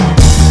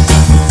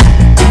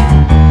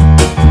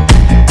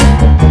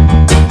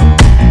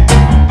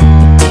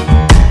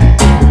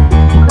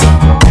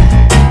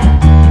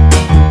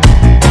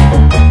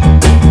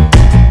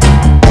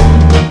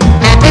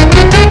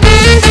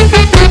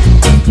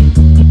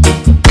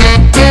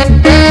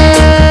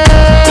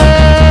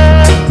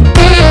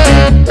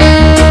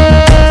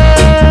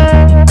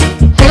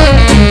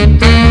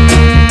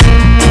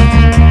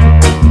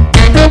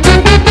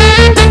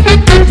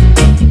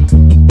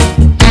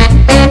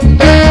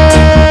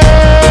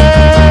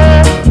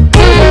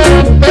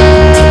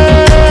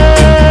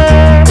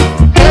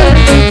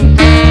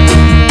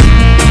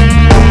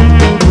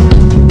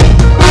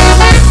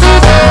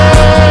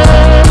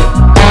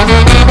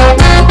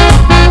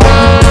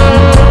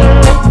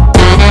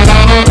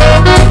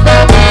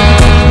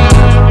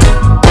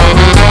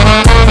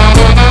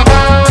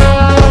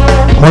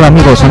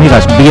amigos,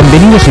 amigas,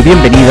 bienvenidos y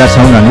bienvenidas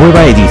a una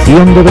nueva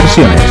edición de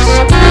Versiones.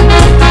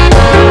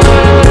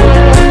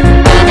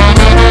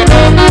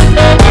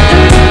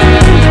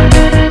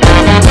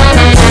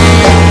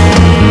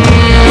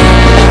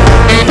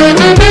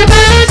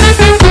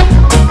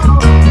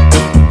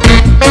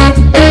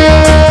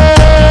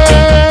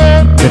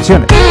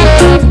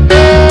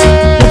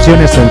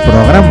 Versiones, el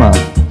programa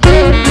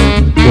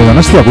de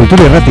Donostia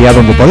Cultura y Ratia,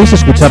 donde podéis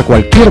escuchar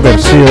cualquier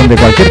versión de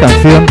cualquier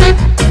canción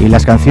y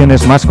las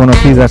canciones más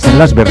conocidas en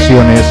las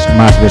versiones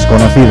más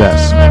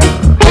desconocidas.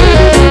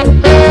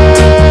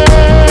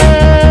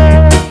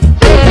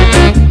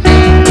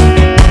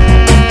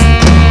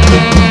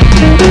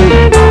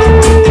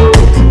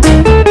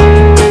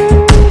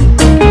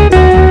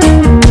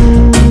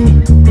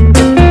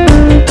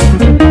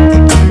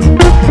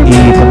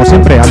 Y como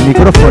siempre, al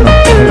micrófono,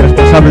 el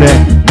responsable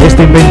de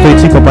este invento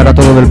y chico para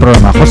todo del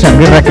programa, José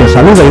Anguirra, que os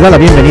saluda y da la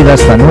bienvenida a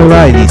esta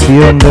nueva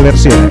edición de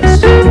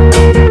Versiones.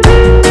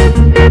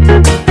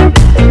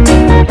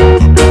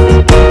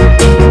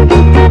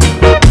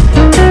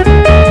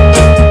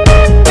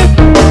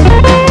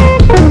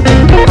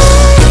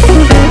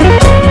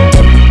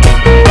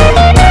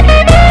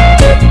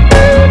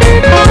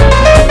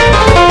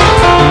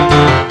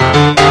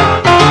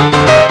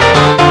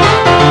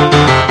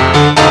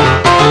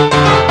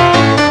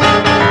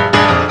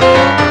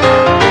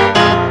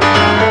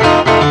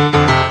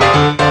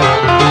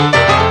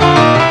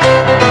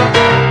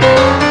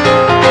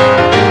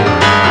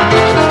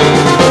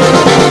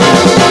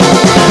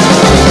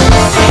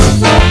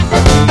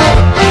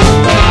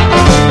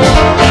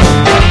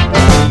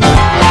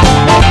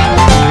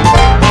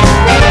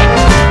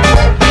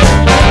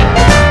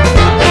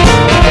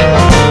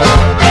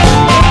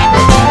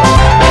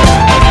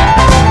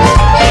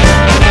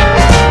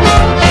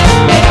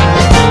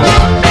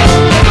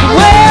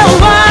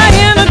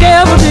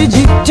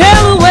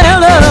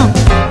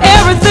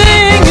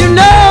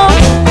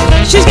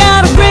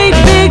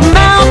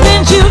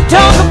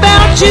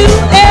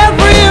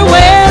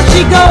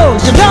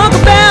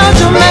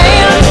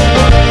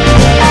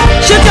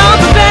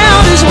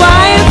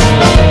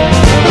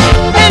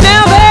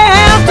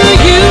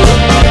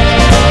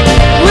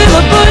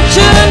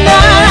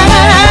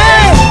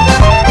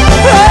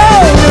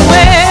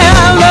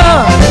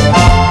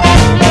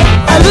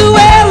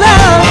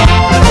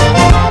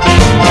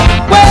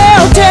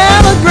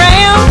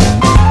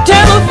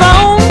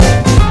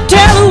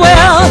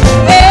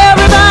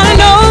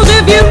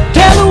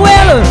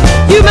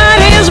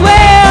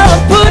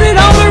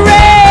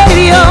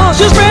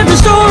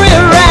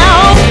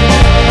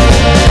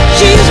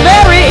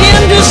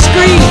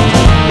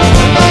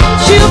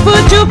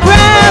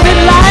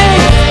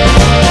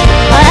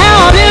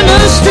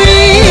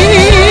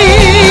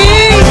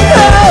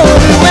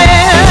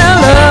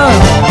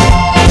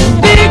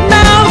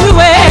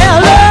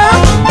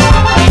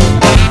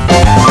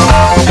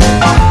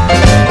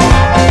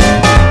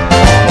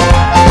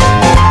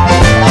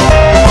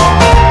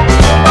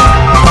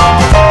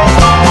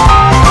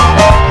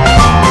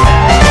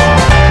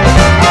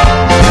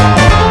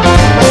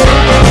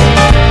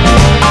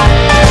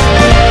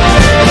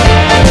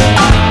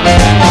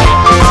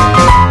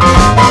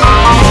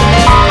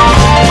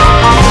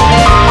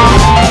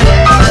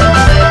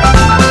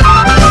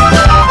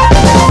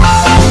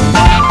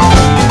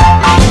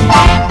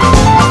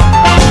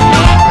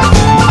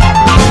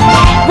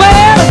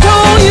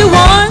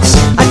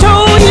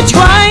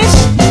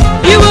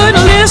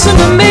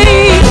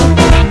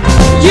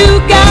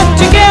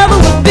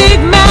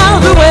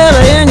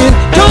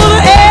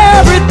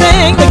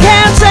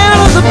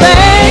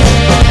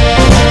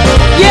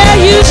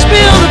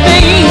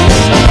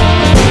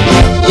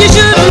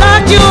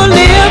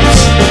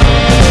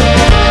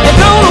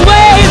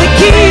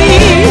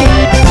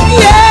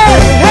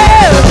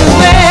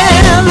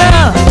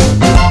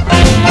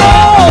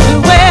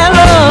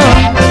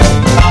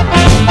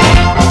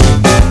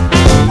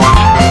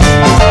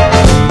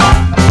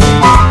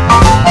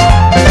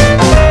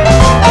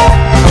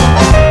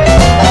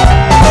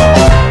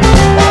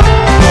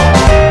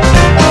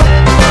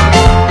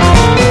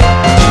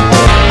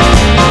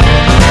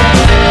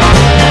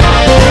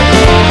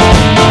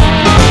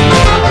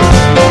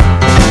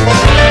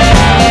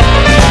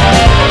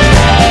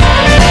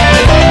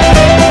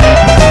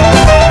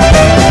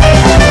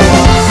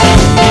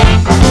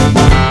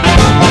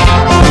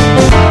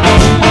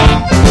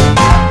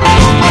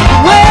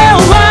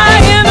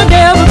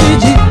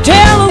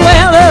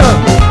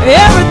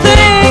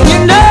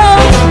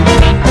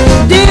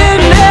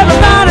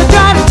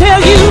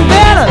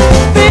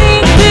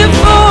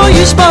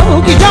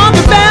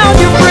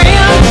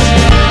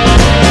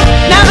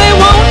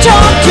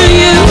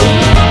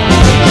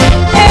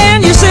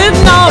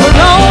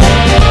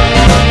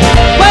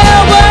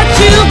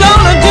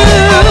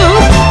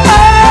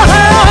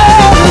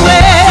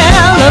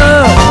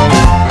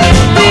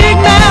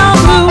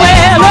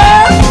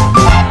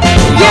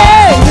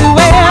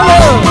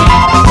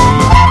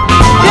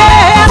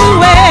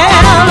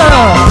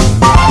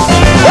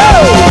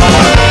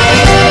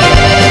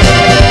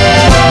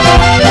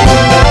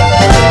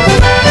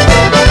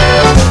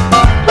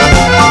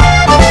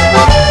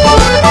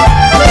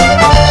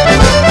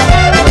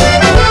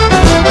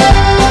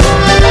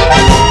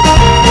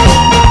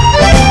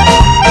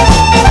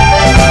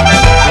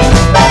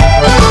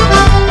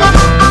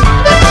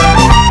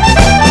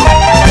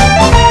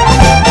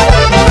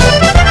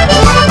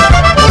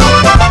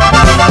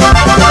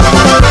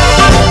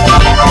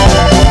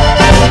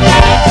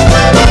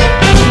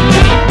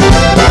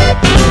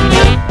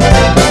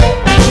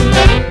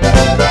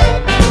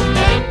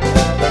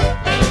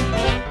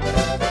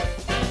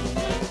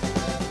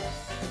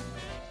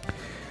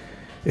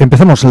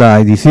 Empezamos la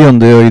edición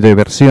de hoy de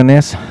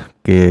Versiones,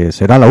 que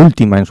será la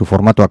última en su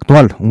formato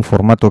actual, un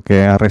formato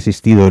que ha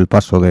resistido el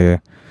paso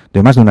de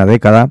más de una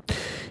década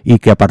y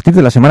que a partir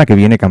de la semana que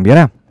viene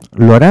cambiará.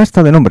 Lo hará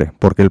hasta de nombre,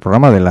 porque el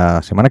programa de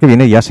la semana que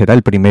viene ya será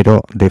el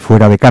primero de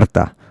Fuera de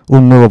Carta,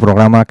 un nuevo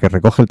programa que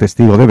recoge el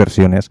testigo de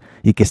versiones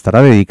y que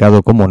estará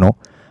dedicado, como no,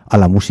 a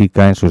la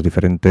música en sus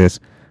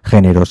diferentes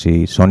géneros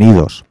y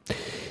sonidos.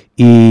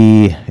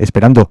 Y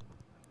esperando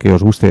que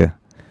os guste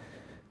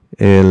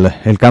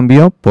el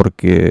cambio,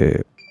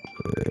 porque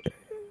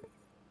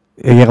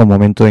llega un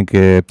momento en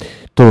que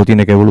todo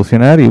tiene que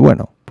evolucionar y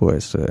bueno,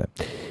 pues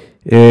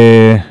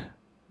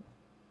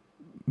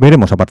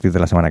veremos a partir de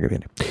la semana que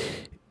viene.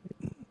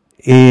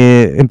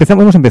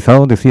 Hemos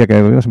empezado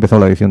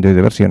la edición de hoy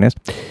de Versiones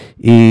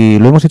y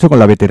lo hemos hecho con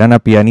la veterana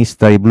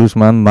pianista y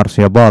bluesman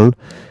Marcia Ball,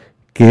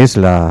 que es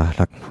la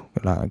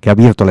que ha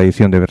abierto la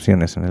edición de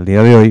Versiones en el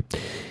día de hoy.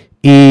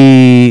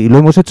 Y lo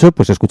hemos hecho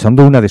pues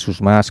escuchando una de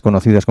sus más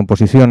conocidas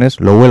composiciones,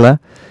 Lowella,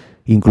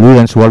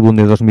 incluida en su álbum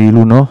de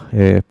 2001,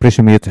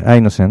 Presumed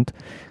Innocent,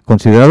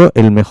 considerado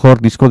el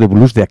mejor disco de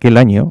blues de aquel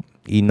año,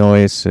 y no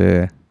es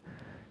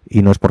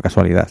por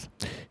casualidad.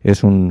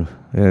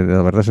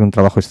 La verdad es un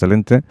trabajo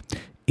excelente,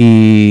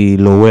 y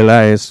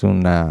Lowella es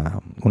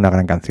una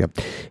gran canción.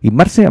 Y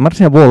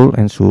Marcia Ball,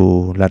 en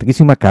su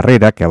larguísima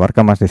carrera, que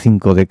abarca más de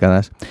 5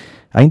 décadas,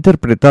 ha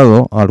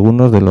interpretado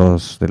algunos de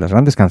las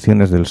grandes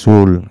canciones del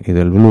soul y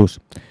del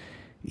blues.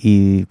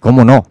 Y,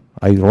 cómo no,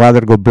 I'd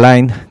Rather Go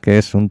Blind, que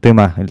es el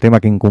tema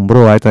que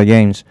encumbró a Etta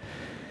James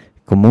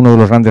como uno de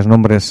los grandes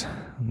nombres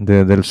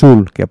del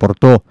soul, que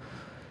aportó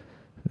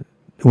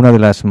una de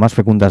las más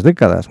fecundas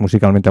décadas,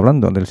 musicalmente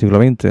hablando, del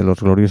siglo XX, los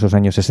gloriosos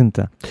años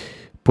 60.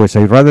 Pues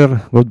I'd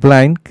Rather Go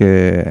Blind,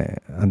 que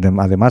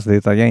además de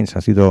Etta James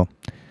ha sido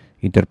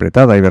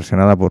interpretada y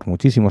versionada por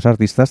muchísimos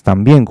artistas,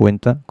 también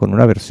cuenta con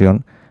una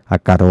versión a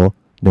cargo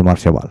de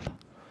Marcia Ball.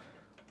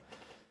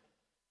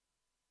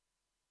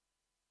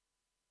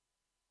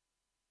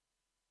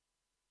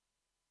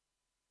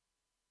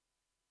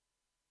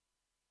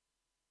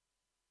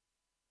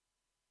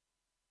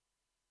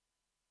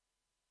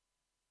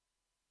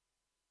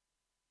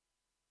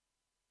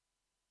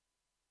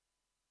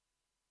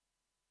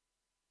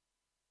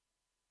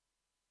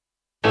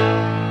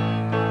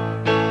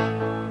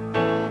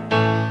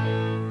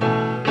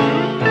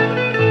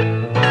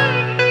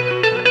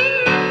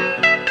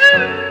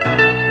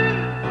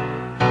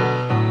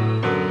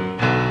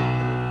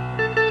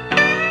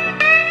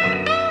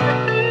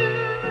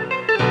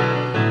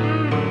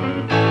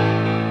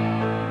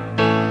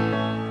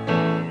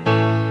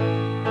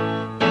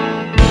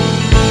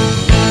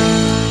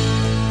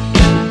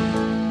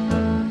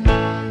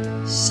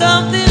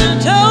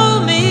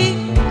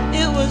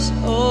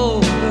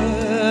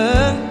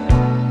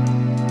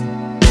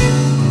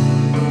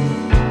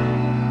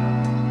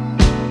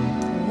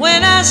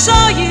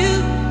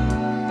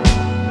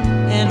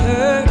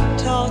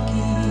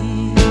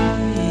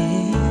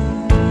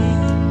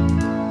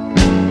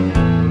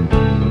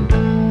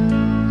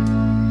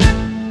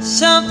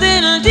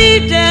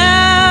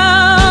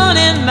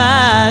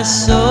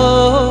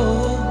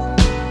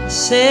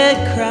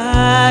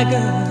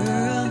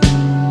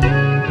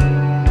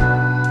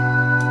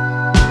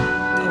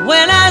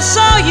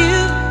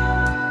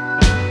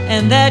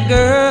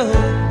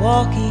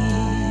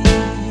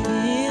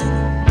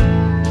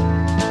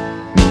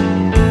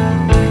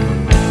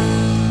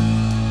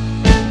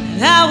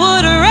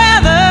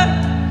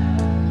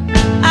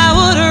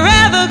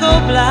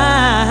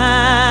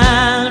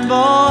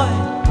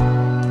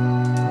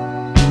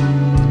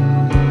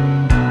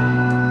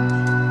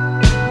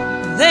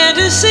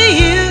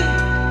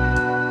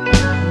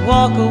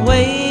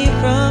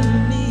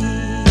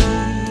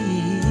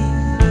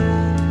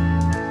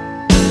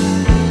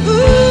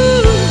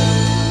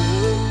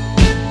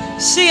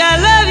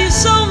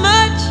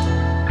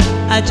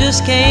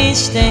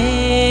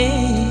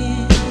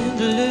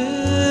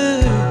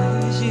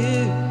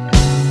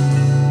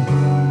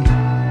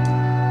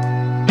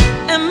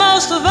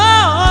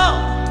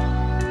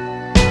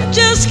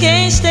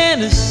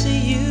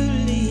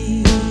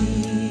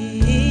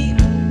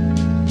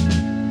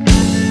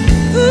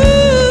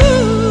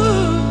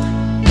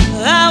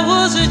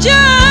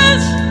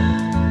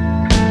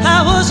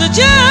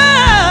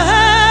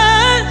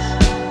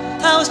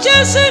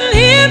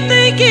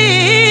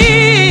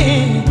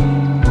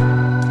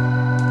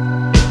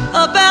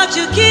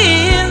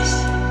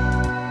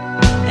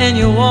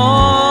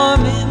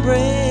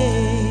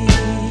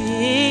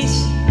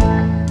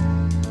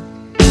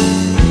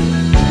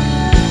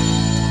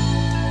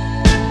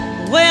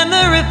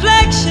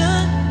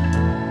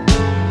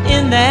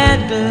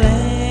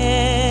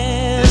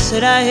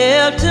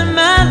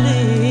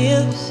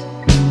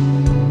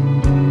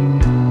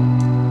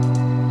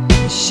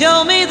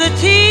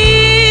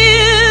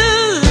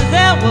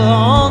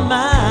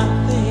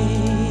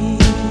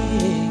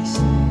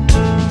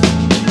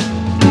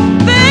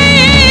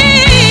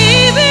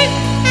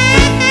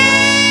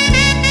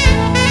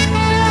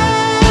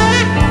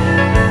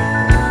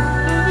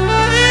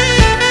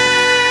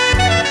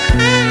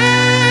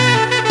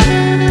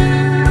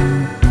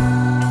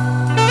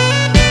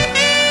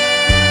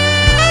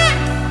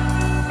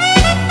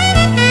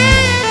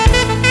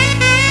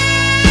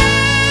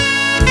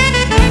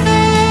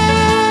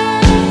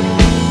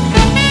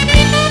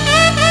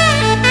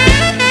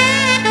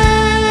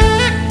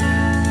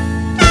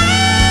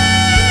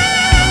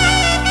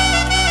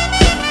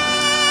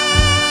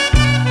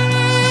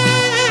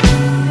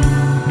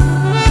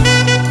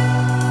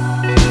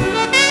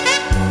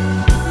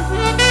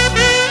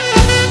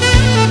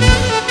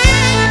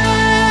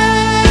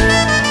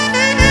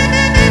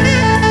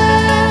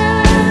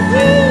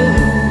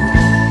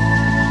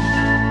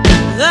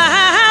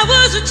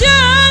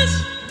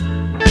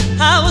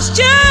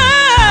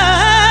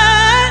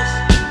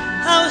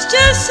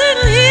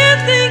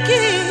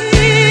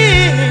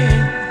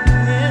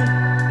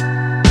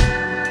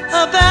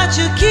 want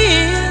your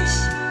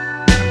kiss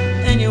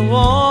and your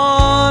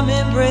warm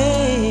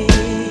embrace.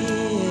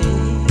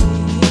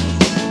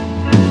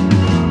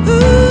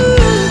 Ooh,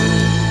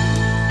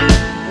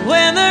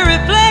 when the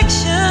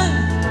reflection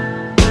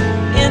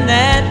in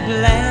that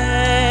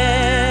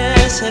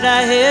glass that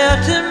I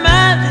held to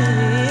my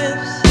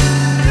lips,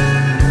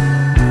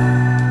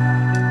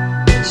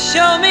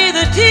 show me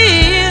the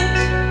tears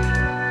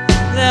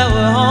that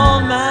were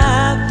on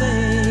my face.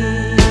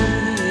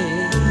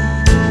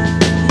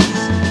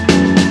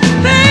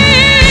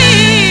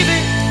 Baby,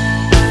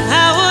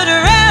 I would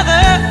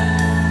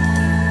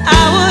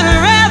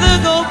rather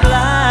go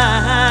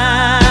blind,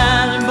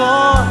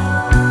 boy,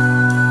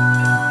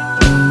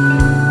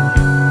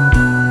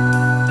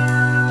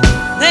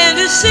 than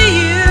to see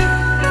you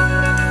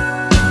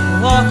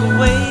walk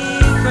away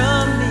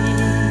from me.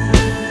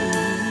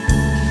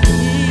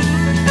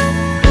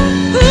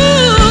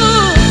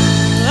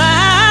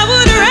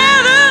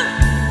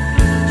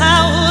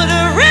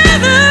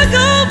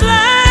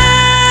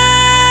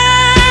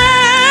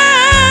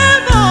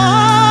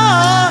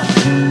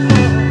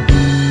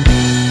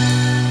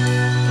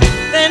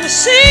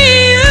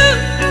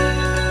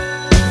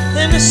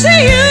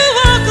 See you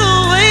walk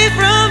away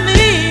from me.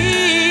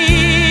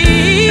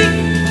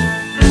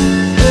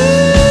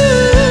 Ooh.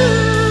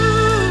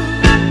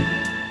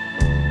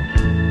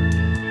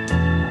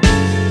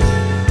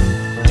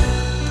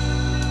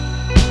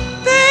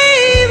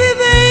 Baby,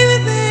 baby,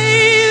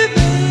 baby,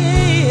 baby.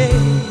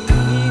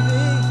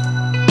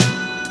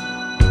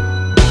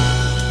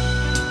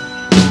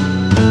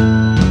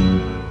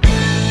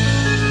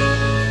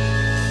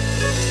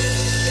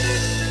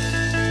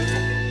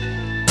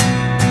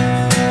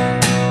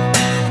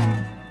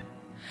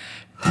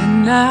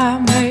 And I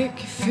make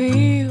you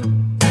feel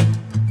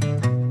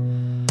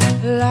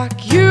like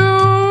you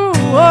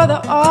are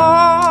the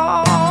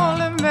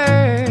only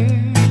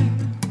man.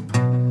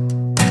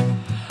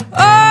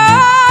 Oh,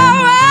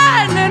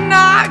 and then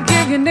I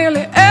give you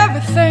nearly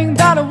everything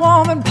that a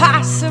woman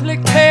possibly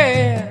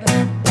can.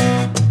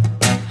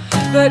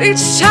 But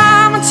each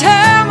time I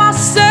tell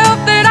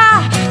myself that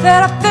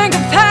I think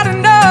I've had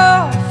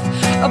enough.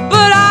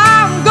 But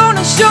I'm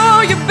gonna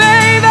show you,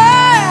 baby,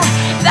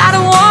 that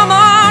a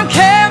woman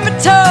can be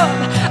tough.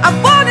 I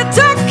want you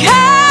to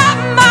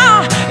come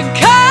on,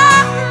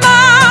 come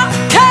on,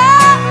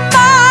 come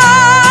on,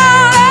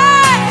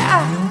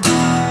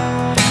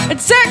 and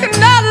take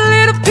another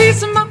little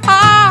piece of my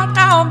heart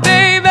now,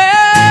 baby.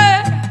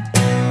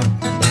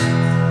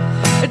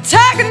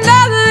 Take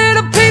another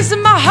little piece of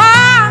my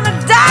heart,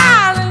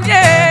 darling,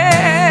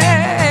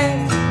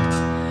 yeah.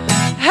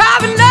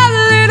 Have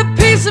another little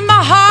piece of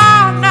my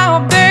heart now,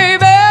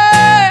 baby.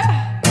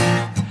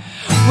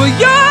 Well,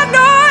 you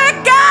know you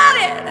got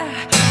it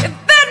if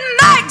it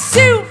makes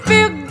you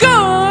feel good.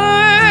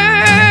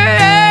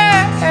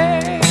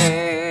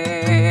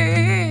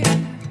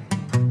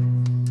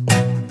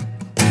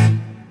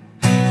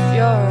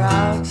 You're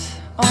out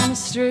on the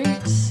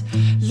streets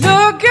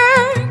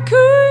looking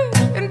good,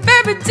 and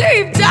baby,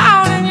 deep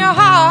down in your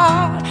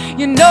heart,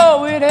 you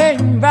know it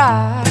ain't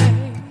right.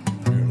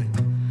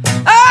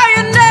 Oh,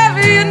 you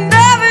never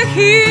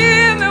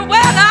hear me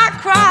when I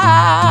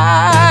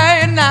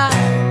cry now.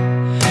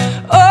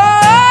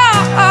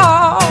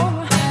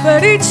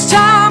 But each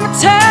time I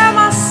tell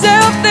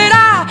myself that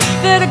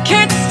I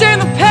can't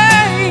stand the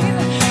pain.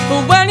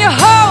 But when you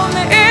hold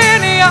me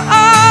in your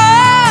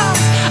arms,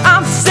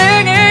 I'm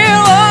singing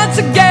once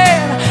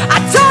again. I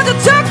told you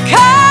to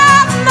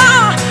come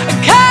on,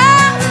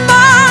 come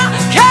on,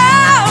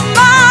 come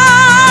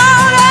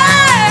on,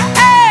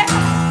 hey, hey.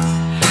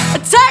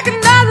 Take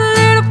another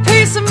little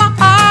piece of my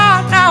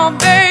heart now,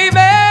 baby.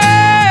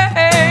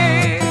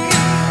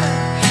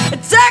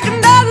 Take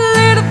another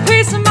little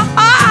piece of my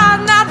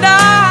heart now,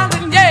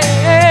 darling,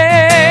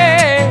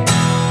 yeah.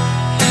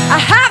 I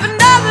have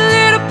another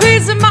little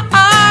piece of my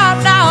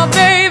heart now,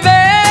 baby.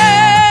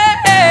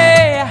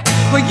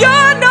 Well, you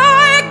know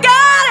you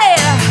got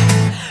it.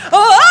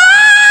 Oh,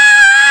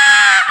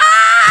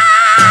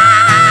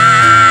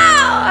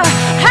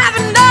 have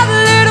another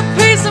little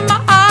piece of my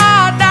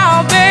heart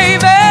now,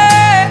 baby.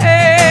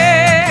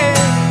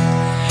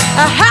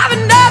 I have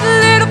another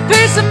little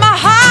piece of my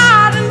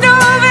heart, and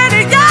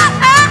nobody got it.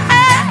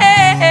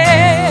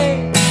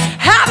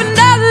 Have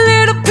another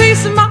little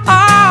piece of my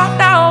heart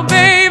now,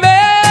 baby.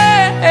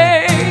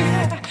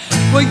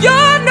 Well, you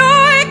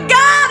know you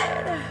got it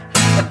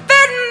if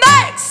it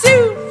makes you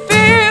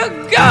feel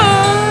good.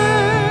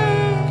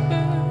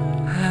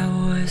 I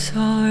was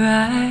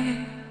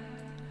alright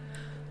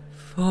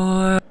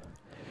for...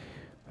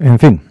 En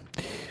fin,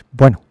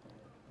 bueno,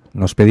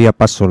 nos pedía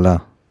paso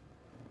la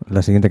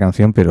siguiente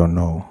canción, pero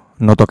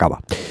no tocaba.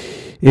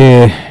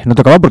 No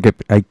tocaba porque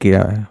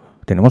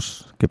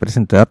tenemos que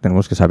presentar,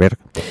 tenemos que saber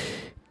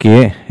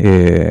quién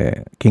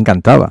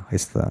cantaba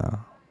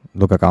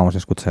lo que acabamos de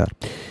escuchar.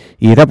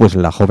 Y era pues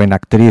la joven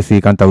actriz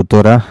y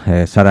cantautora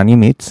Sarah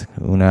Nimitz,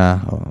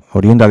 una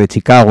oriunda de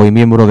Chicago y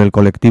miembro del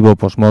colectivo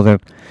Postmodern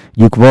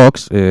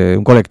Jukebox,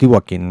 un colectivo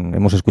a quien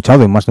hemos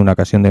escuchado en más de una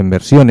ocasión en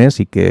versiones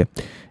y que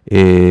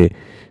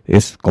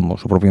es, como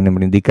su propio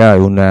nombre indica,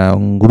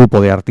 un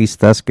grupo de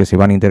artistas que se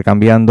van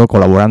intercambiando,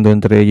 colaborando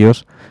entre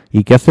ellos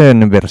y que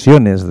hacen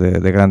versiones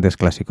de grandes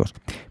clásicos.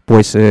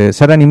 Pues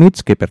Sarah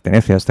Nimitz, que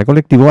pertenece a este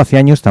colectivo, hace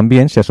años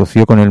también se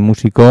asoció con el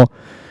músico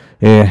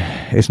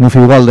Snuffy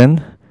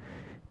Walden,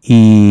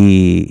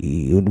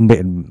 y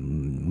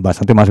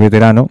bastante más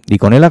veterano, y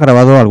con él ha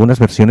grabado algunas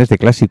versiones de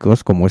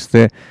clásicos como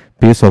este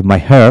Piece of My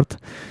Heart,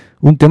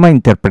 un tema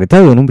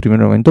interpretado en un primer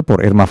momento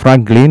por Irma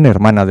Franklin,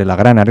 hermana de la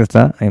gran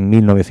Aretha, en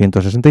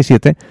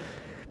 1967,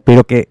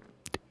 pero que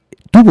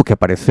tuvo que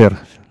aparecer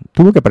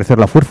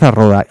la fuerza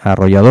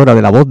arrolladora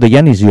de la voz de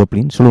Janis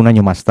Joplin solo un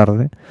año más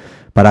tarde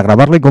para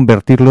grabarla y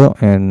convertirlo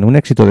en un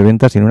éxito de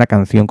ventas y en una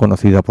canción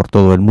conocida por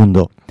todo el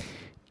mundo.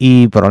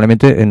 Y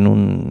probablemente en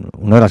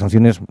una de las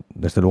canciones,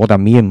 desde luego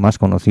también más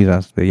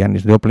conocidas de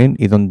Janis Joplin,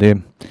 y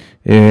donde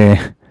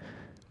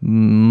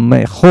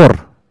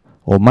mejor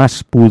o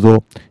más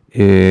pudo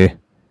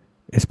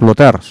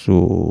explotar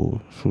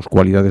sus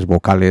cualidades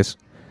vocales,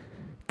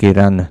 que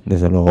eran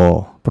desde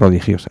luego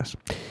prodigiosas.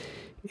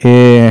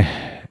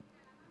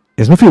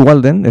 Snuffy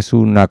Walden es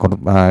un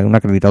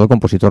acreditado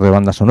compositor de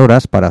bandas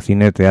sonoras para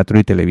cine, teatro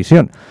y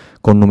televisión,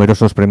 con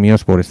numerosos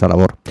premios por esta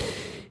labor.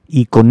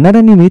 Y con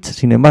Nara Nimitz,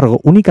 sin embargo,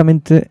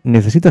 únicamente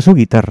necesita su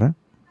guitarra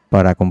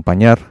para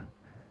acompañar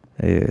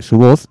su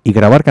voz y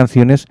grabar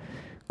canciones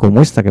como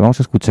esta que vamos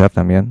a escuchar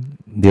también,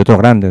 de otro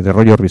grande, de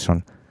Roy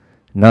Orbison,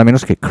 nada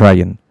menos que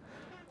Crying.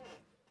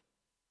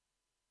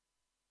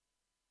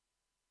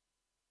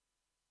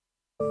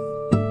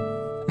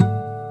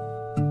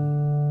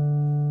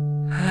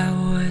 I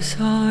was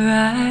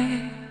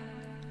alright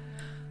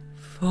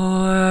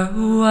for a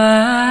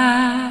while.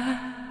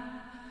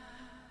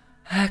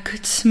 I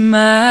could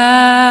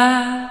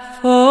smile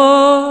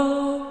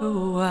for a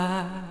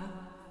while,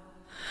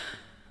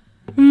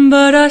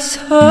 but I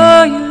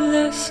saw you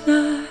last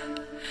night.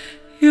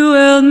 You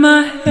held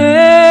my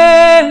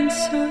hand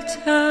so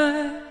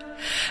tight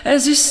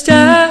as you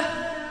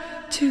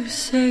stopped to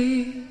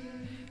say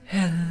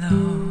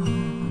hello.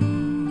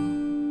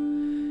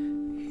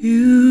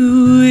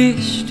 You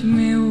wished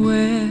me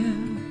well,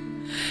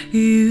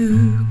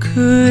 you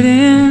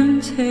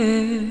couldn't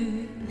tell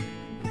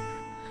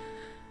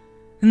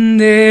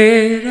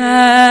that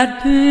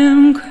I'd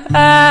been crying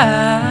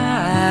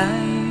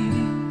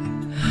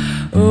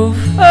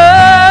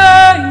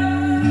over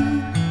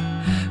you,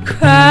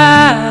 crying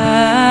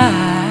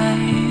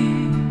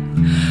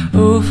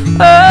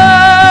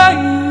over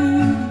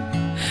you,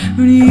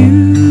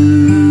 when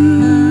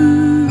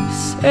you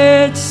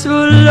said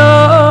so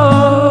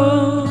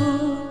long,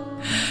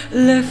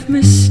 left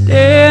me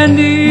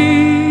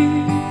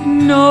standing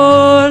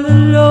all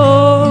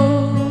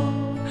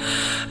alone,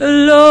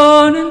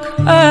 alone and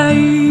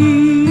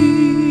crying,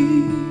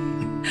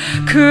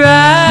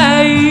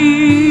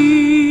 crying,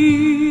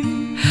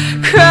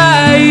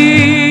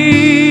 crying,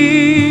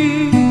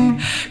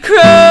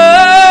 crying.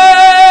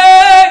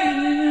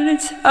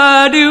 It's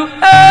hard to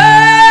understand,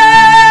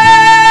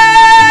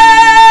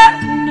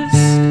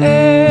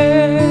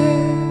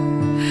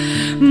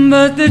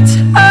 but the touch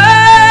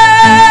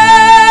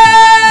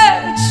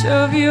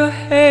of your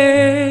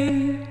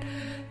hand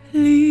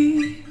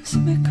leaves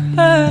me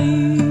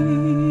crying.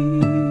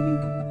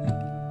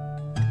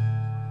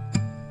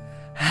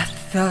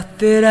 Thought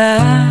that I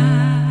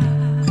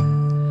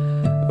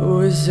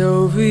was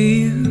over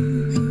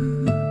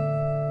you,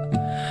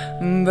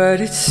 but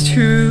it's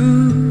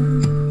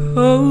true,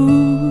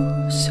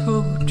 oh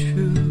so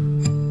true.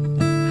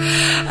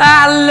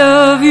 I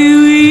love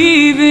you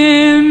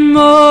even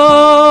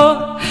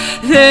more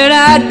than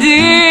I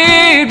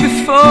did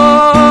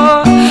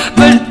before,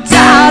 but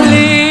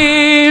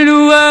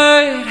darling,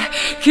 what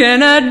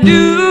can I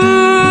do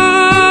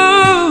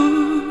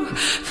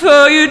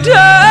for you,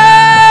 darling?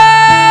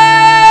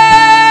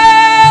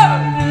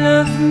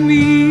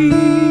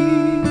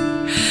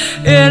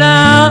 And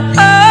I'll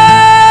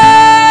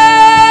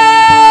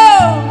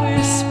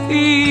always be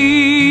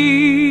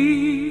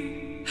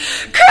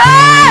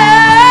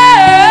crying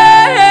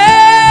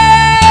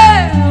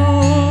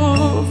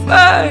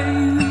over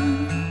you,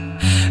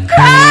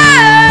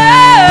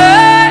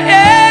 crying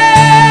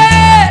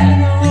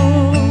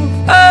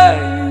over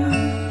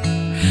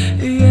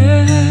you.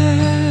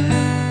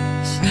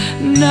 Yes,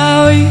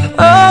 now you're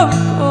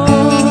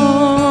gone,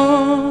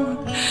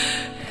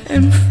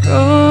 and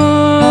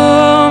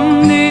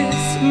from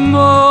this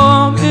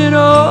moment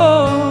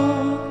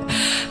on,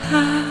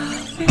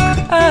 I'll be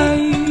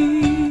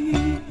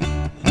crying,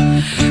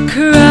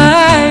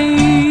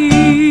 crying,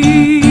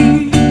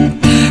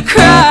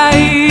 crying,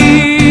 crying,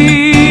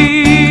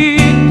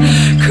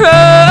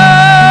 crying,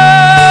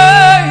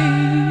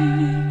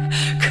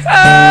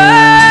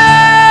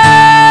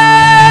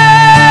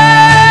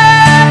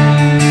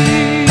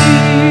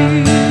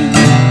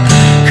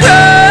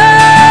 crying.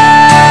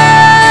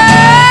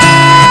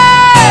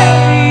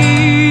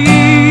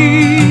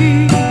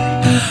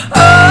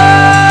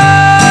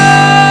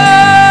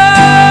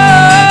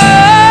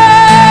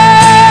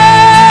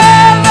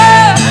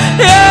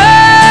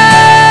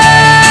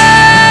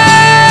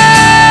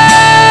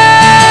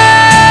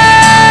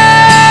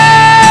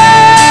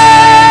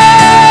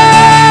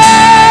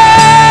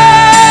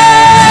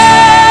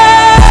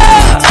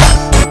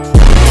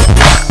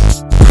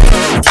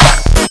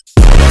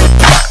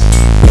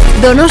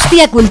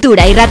 Donostia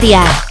Kultura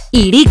Irratia,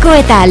 hiriko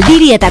eta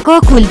aldirietako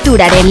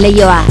kulturaren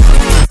leioa.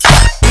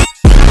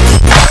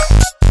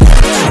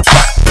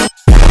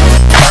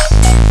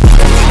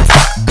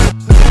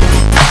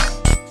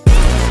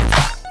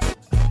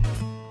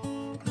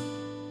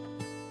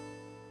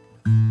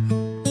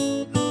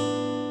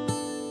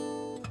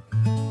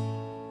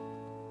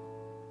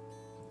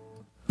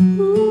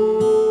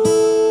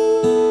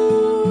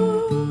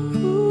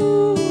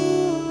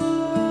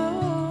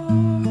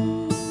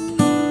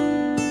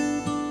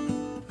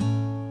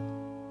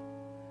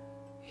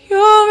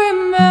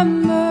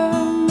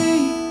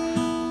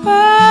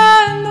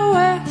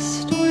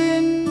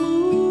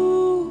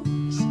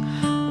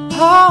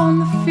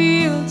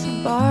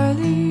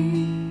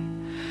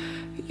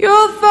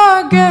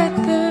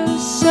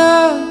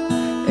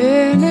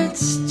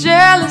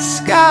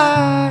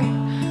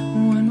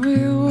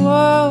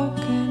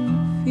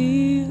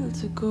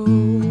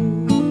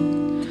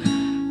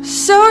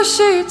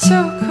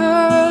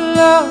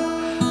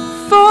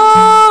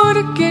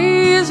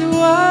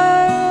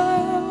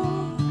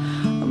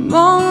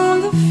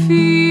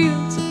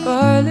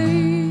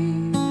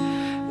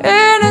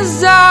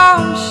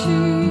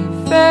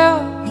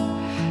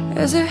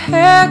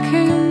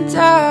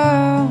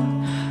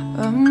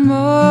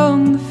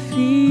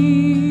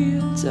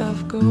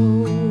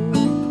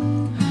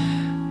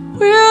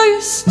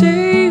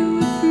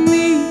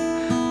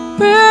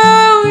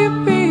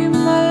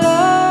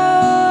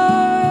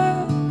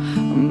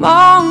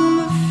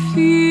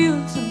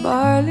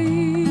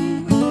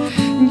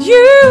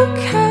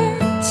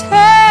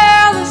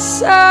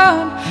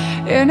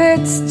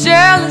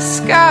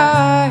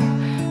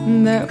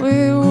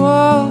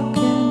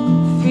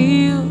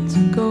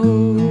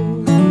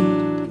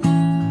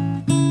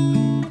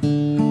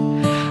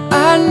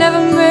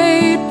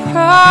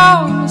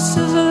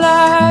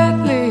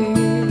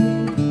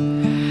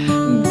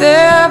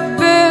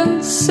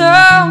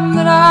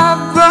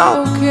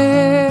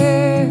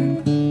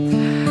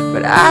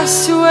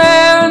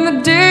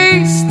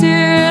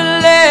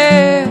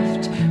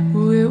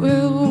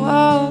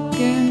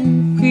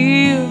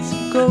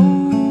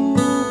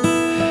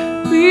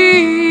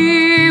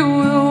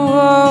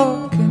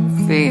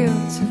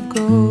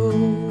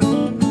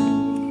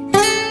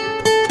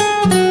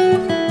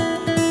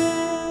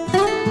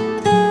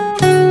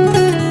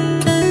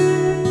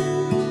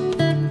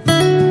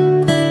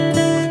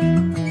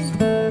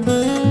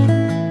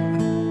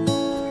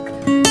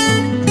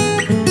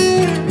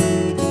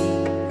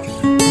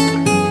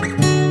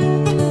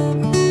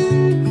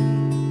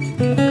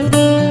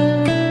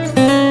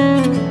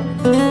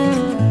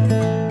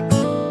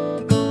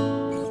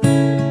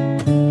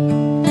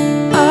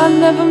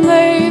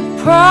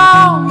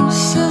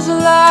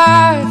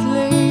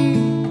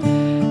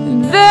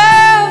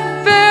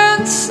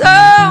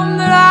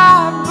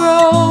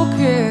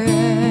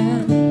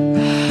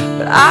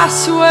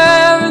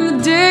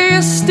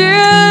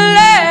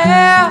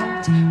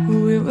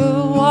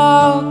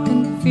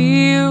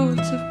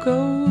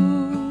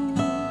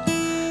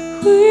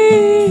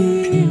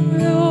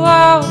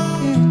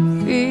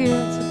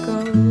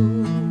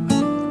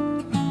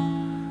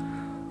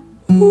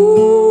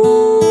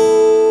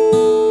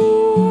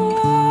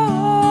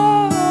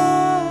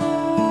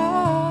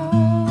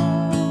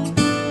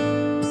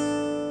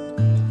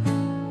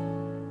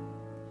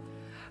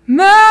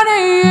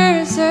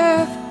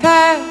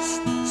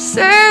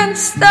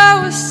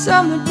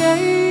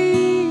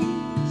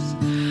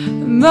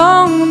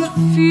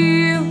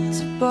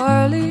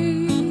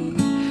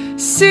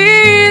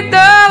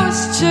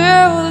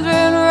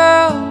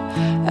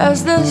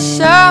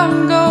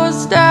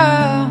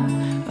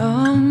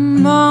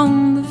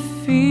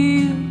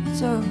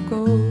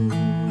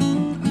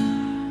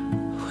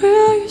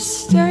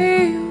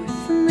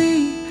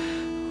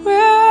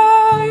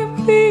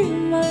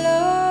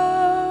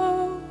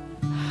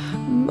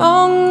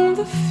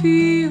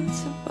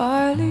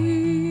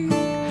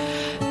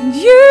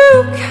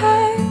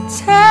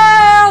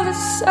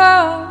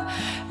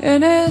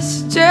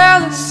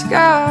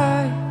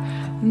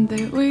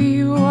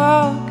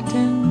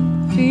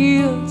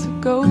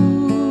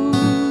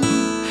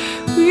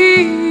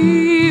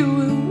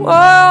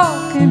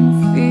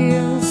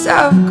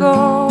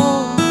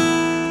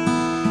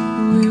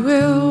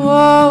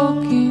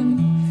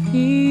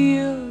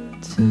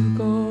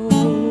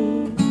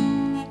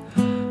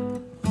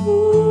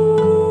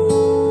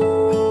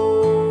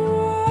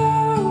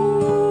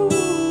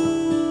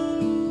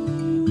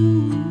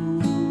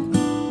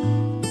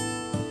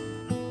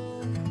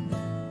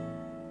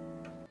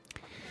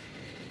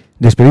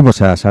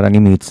 Despedimos a Sara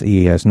Nimitz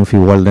y a Snuffy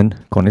Walden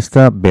con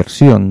esta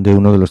versión de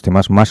uno de los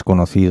temas más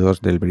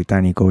conocidos del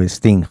británico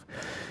Sting.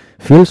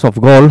 Fields of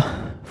Gold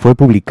fue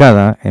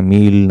publicada en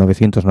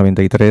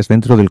 1993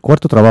 dentro del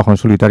cuarto trabajo en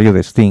solitario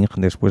de Sting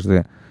después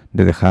de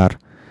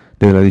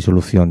la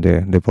disolución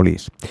de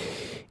Police.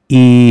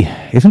 Y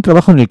es un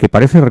trabajo en el que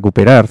parece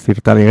recuperar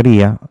cierta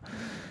alegría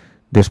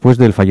después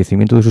del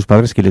fallecimiento de sus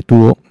padres, que le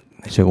tuvo,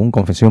 según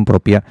confesión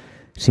propia,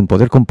 sin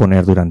poder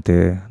componer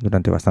durante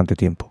bastante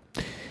tiempo.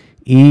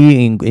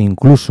 Y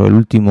incluso el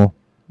último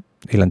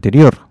el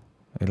anterior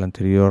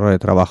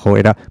trabajo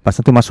era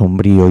bastante más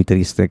sombrío y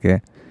triste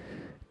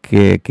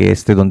que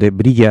este, donde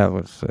brilla,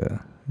 pues,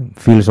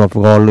 Fields of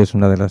Gold es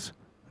una de las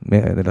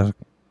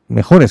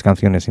mejores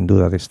canciones sin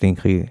duda de Sting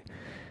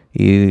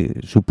y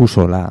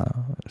supuso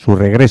su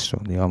regreso,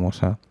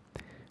 digamos, a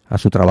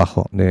su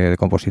trabajo de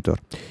compositor.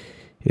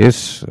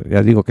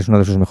 Ya digo que es una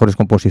de sus mejores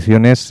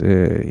composiciones,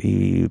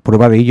 y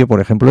prueba de ello,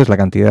 por ejemplo, es la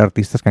cantidad de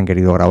artistas que han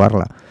querido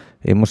grabarla.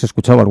 Hemos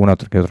escuchado alguna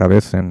que otra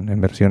vez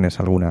en versiones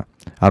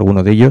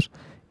alguno de ellos,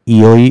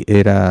 y hoy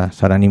era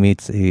Sarah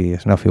Nimitz y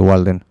Snuffy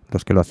Walden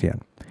los que lo hacían.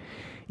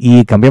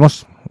 Y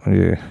cambiamos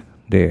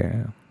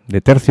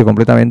de tercio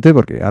completamente,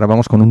 porque ahora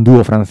vamos con un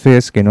dúo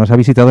francés que nos ha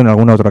visitado en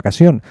alguna otra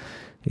ocasión.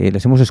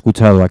 Les hemos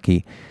escuchado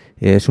aquí.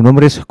 Su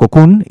nombre es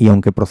Cocoon, y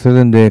aunque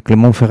proceden de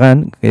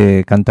Clermont-Ferrand,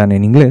 cantan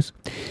en inglés.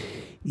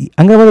 Y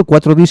han grabado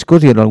 4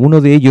 discos, y en alguno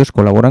de ellos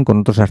colaboran con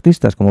otros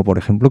artistas, como por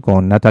ejemplo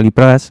con Nathalie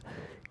Prass,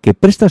 que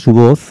presta su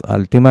voz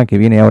al tema que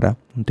viene ahora,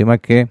 un tema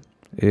que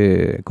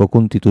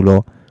Cocoon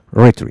tituló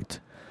Retreat.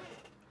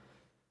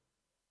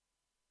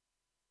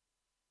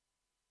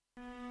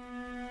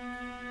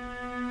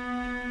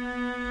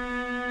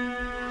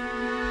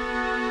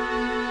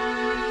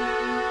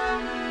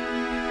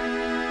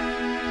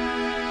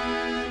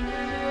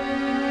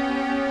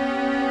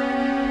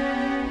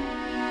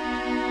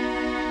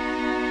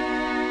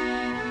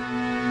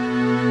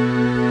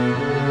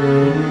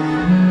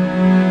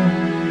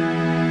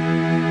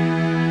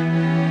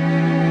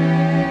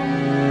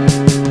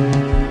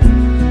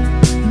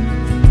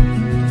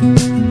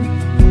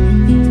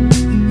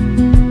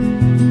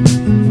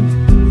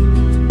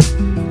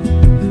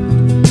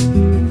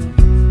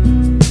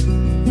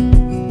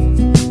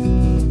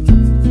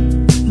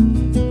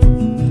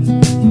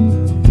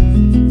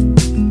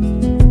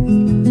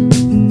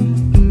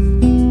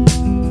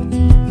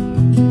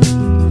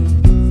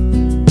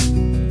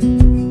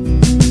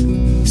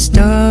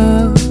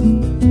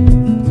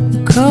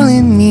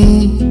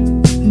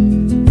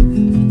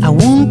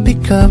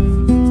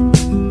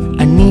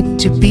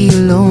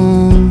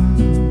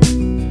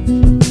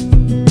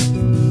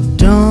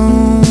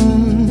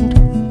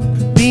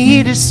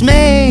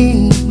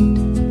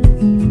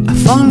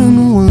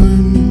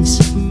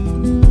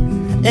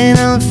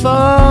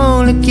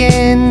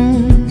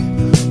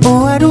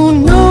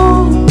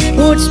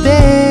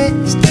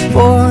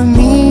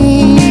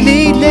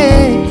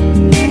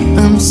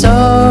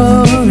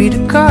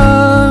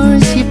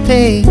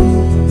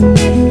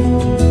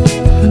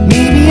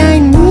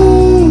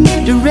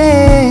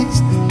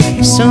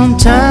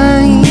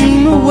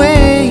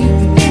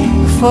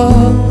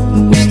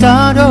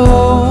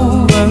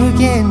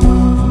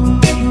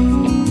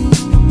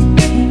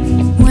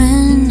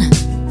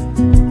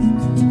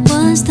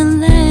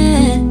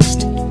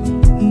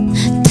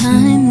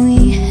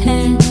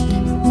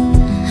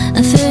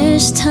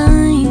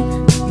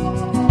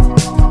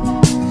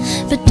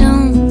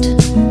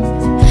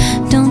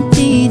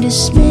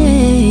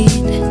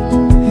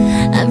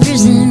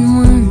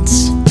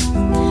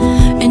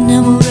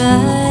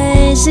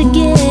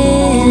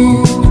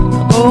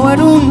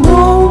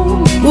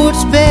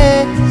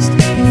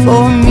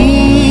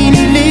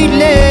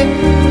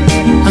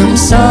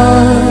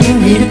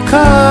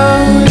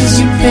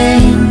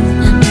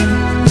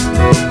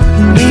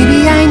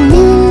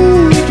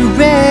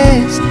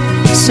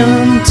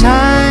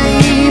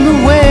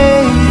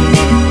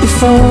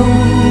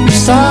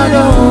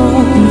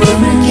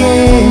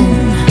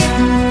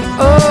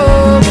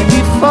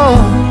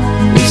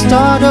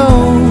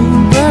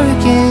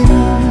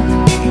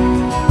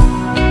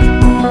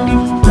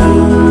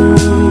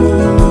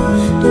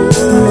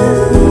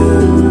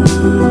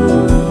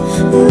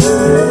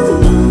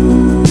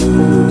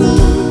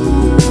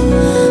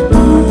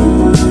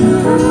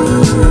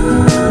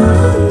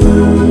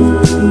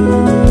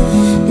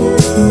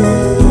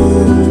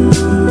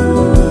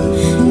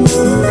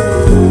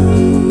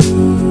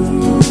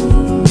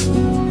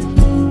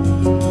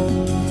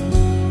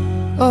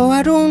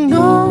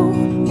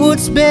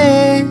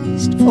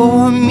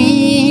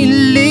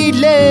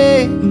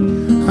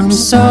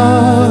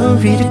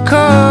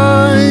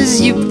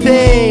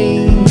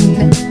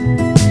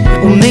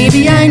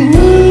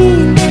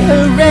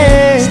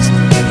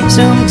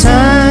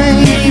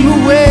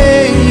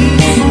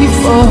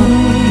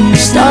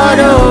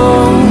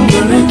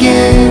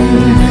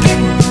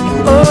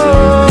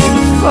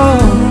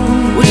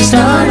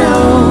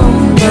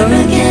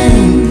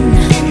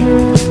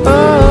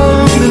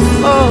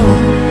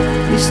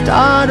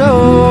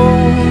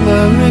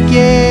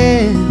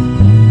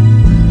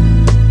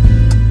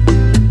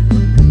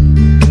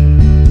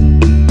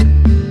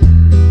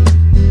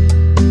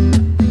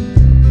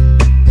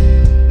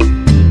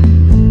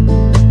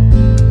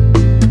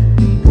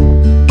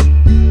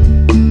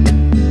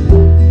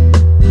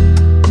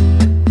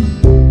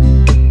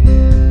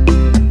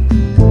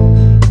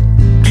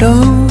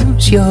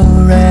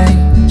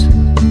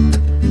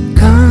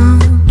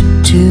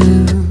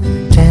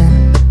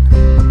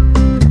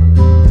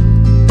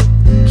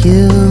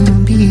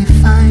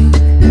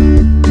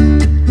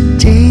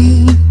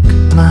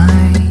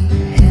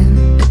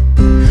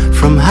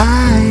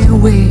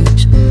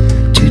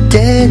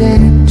 dead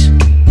ends,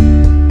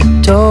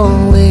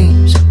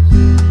 doorways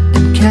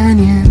and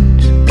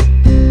canyons,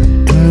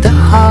 in the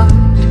heart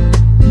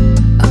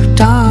of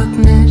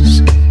darkness,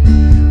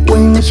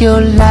 when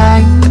your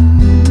life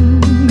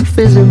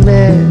is a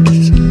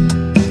mess.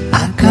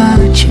 I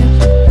got you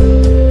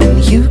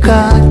and you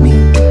got me,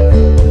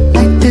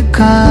 like the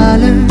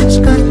colors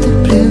got the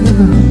blue.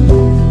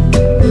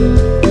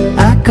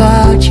 I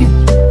got you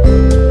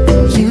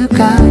and you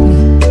got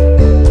me,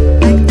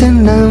 like the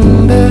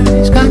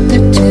numbers got the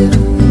two.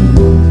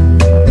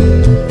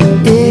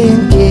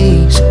 In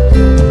case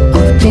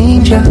of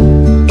danger,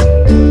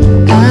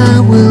 I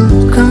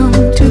will come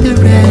to the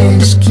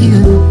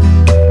rescue.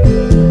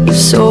 A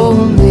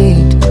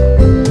soulmate,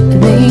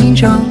 an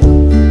angel,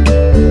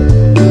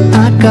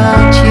 I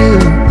got you.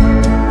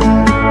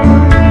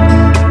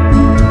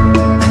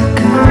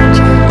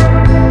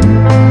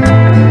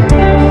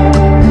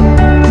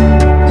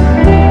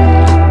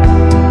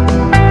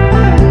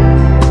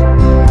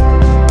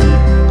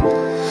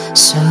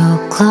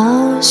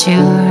 Close your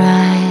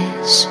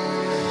eyes,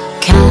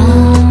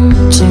 count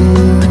to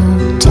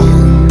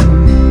 10.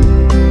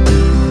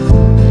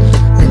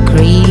 The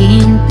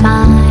green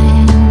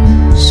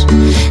pines,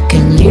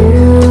 can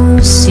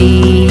you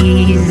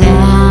see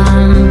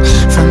them?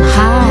 From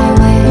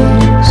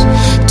highways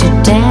to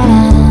dead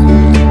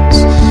ends,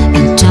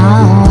 and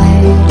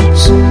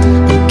doorways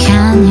and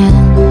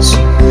canyons,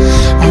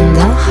 and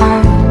the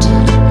heart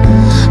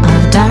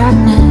of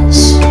darkness,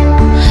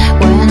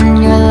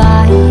 when your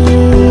life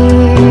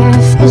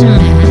is a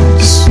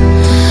mess.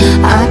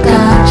 I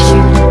got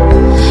you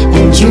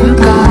and you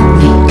got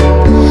me,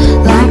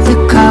 like the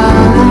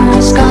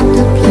colors got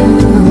the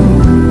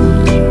blue.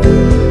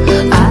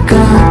 I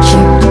got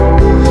you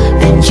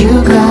and you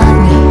got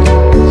me,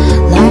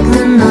 like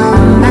the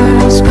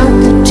numbers got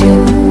the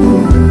two.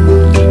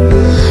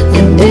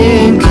 And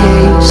in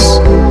case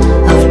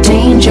of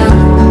danger,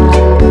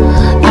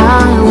 I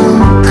will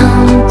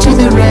come to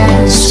the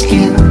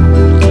rescue.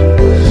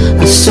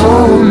 A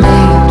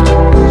soulmate,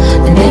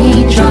 an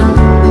angel,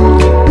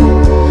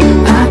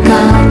 I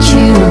got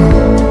you.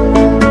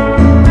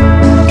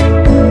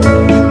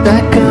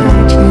 I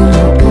got you.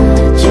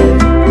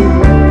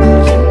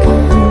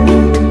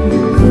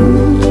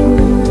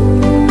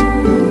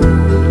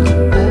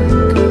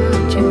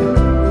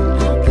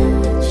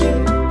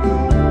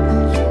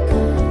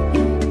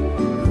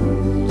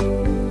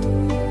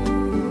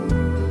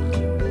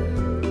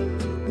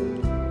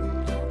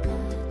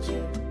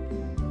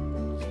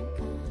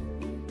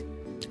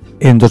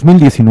 En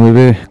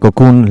 2019,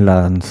 Cocoon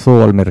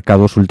lanzó al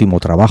mercado su último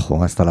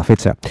trabajo hasta la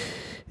fecha.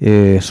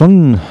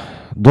 Son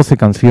 12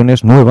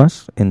 canciones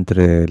nuevas,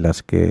 entre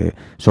las que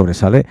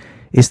sobresale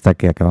esta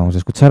que acabamos de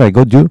escuchar, I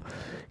Got You,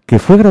 que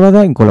fue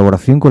grabada en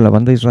colaboración con la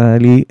banda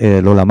israelí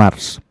Lola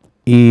Mars.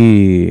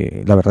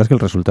 Y la verdad es que el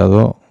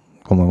resultado,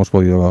 como hemos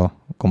podido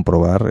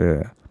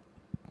comprobar,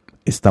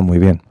 está muy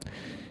bien.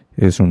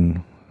 Es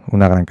una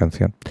gran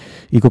canción.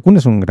 Y Cocoon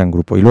es un gran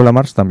grupo, y Lola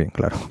Mars también,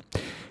 claro.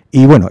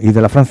 Y bueno, y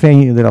de la Francia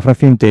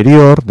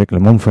interior, de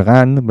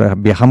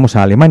Clermont-Ferrand, viajamos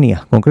a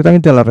Alemania,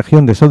 concretamente a la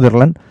región de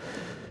Sauerland,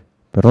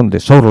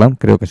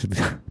 creo que se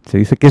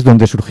dice, que es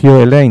donde surgió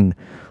Elaine,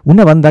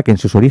 una banda que en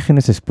sus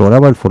orígenes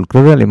exploraba el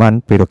folclore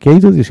alemán, pero que ha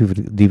ido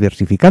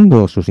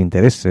diversificando sus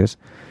intereses,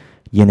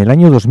 y en el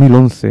año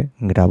 2011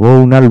 grabó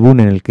un álbum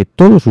en el que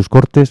todos sus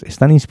cortes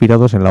están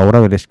inspirados en la obra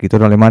del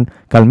escritor alemán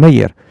Karl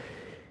Mayer,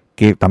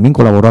 que también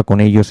colaboró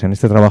con ellos en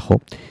este trabajo,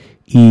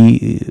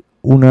 y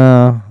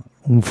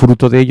un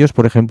fruto de ellos,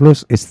 por ejemplo,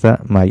 es esta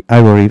My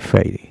Ivory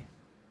Fairy.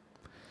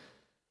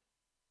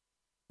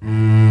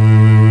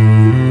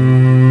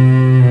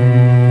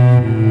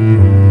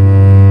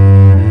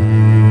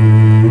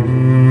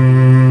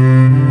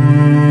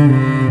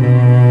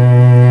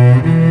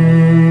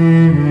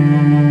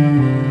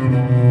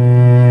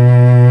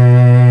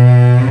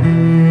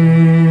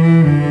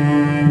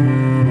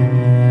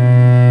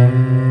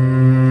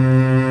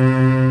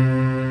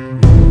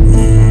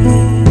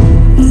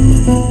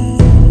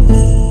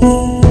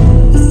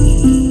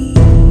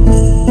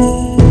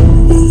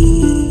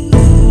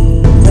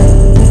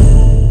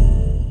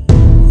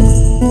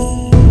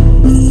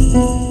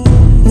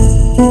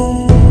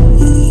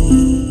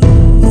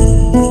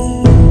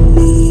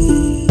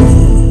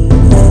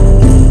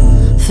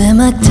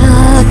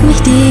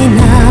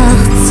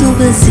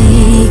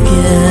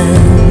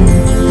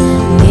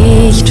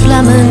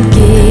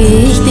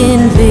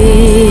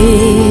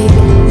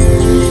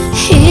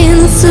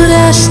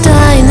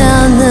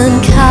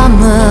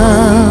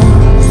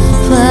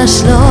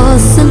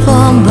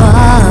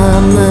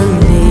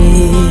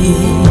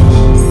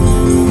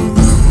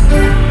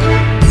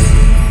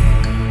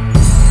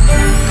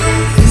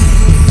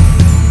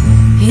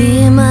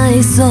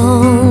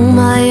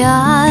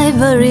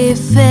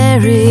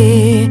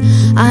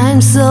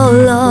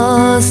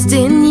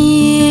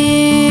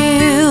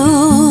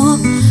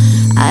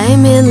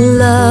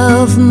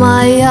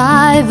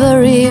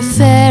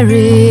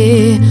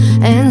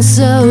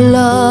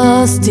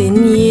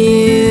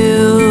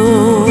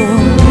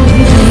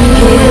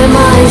 Hear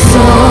my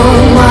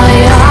song, my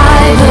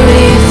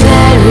ivory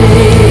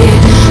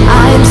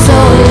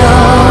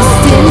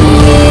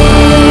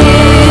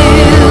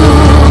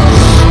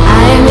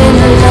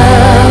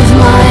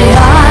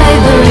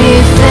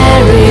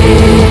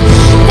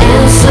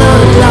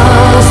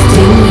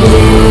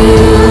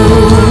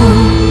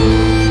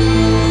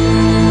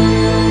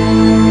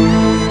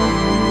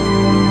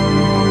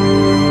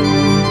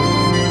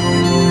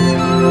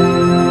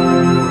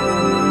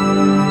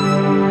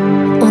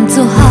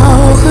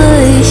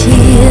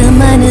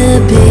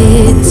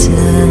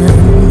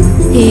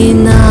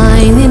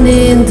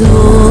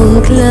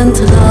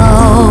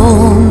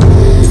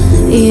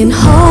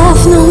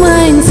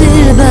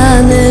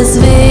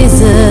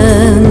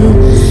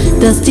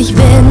wirst dich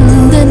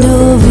wenden,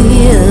 du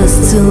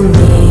wirst zu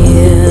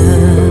mir.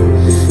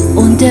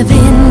 Und der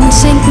Wind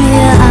schenkt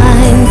mir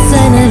eins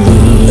seiner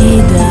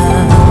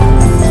Lieder,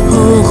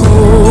 hoch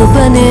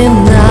oben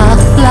im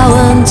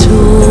nachtblauen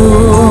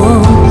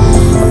Turm.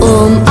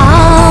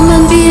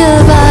 Umarmen wir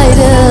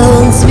beide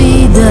uns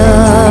wieder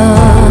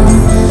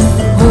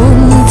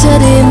unter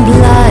dem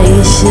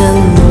bleichen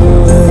Mond.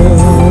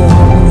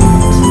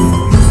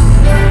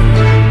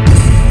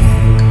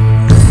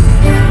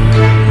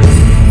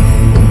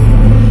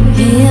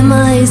 Hear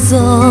my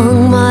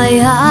song,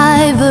 my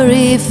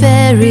ivory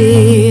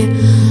fairy,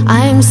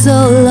 I'm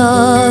so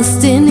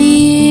lost in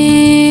you.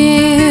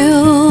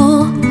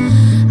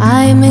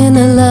 I'm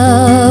in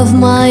love,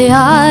 my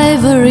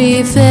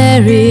ivory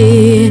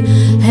fairy,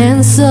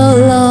 and so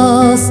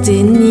lost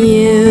in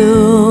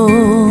you.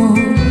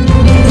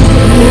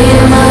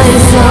 Hear my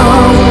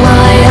song,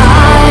 my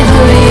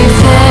ivory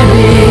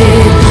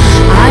fairy,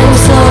 I'm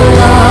so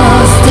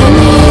lost in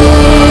you.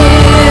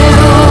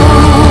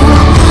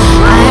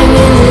 I'm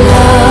in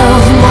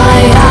love,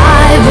 my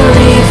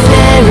ivory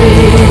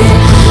fairy,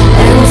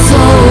 and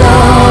so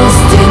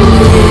lost in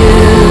you,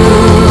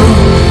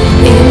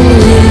 in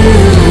you,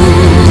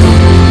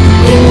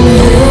 in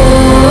you.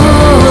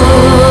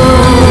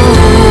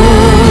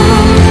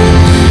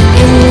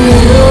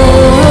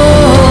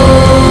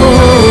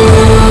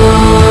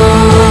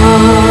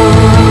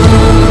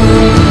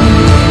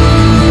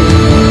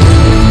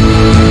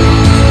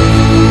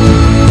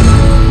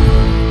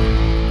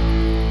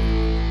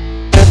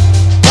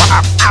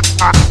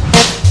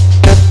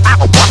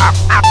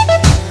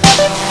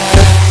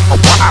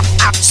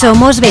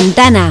 Somos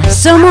ventana,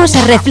 somos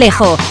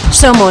reflejo,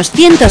 somos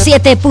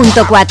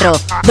 107.4,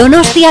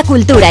 Donostia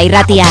Kultura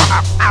Irratia.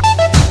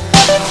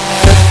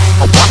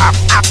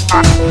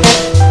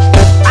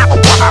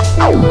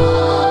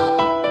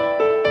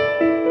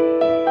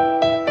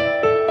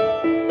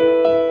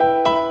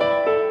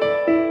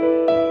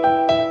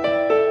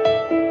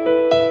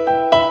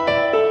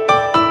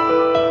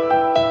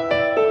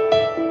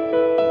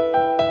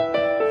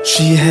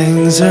 She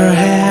hangs her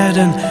head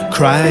and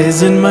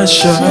cries in my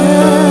shirt.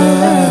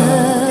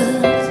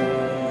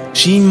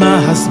 She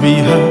must be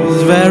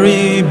hurt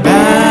very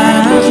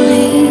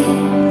badly.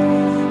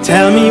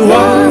 Tell me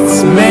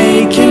what's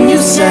making you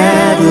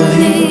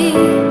sadly.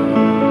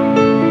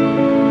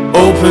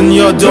 Open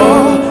your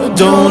door,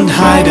 don't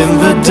hide in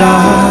the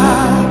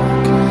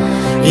dark.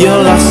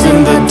 You're lost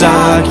in the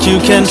dark, you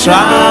can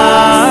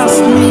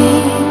trust me.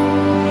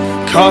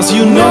 'Cause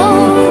you know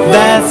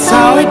that's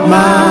how it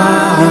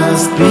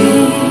must be.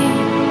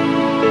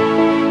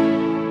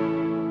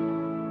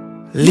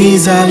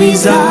 Lisa,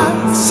 Lisa,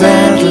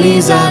 said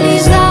Lisa,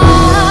 Lisa.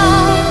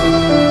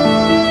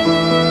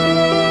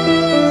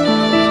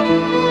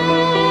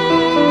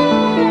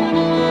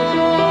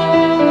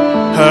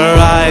 Her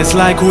eyes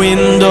like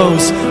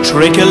windows,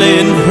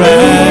 trickling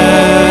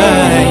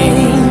rain.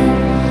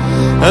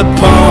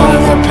 Upon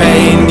her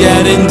pain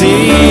getting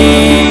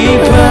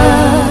deeper.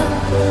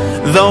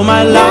 Though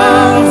my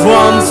love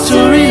wants to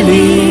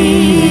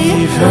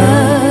relieve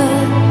her,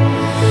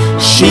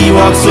 she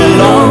walks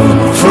alone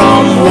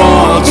from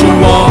wall to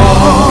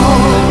wall.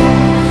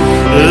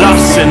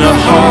 Lost in a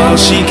hall,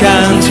 she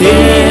can't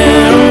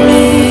hear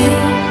me.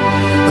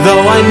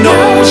 Though I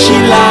know she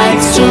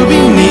likes to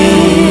be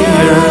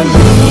near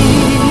me.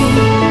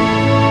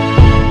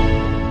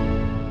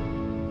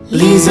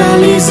 Lisa,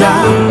 Lisa,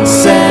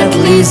 said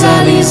Lisa,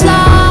 Lisa.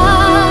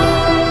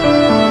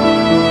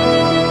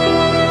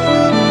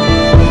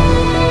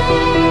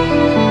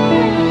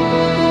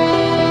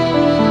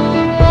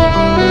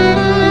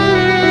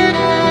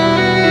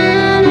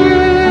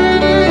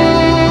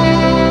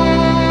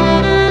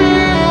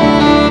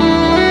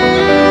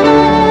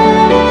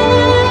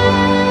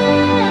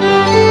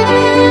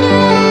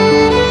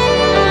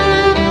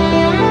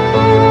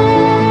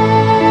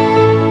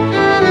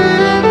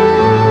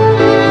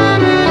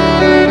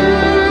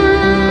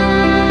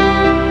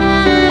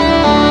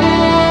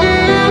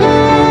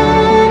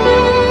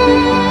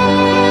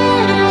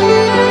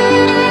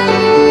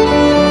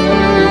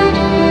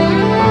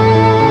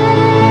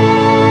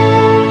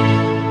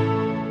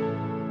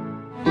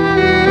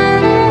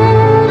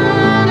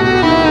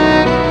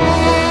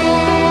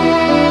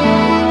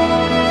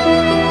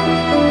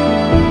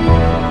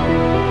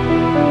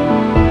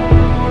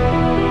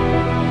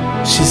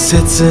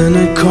 Sits in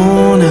a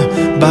corner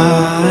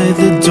by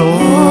the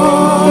door.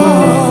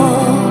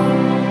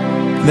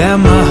 There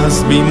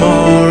must be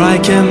more I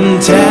can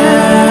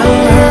tell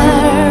her.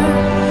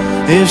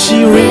 If she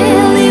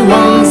really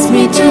wants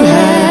me to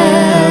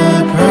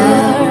help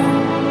her,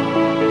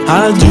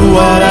 I'll do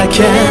what I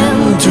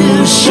can to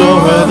show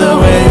her the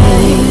way.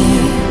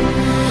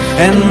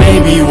 And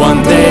maybe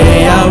one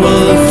day I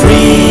will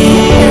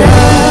free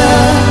her.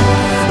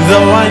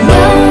 Though I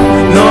know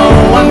no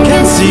one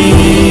can see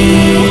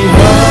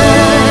her.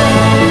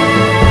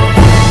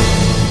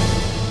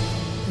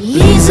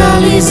 Lisa,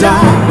 Lisa,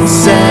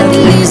 said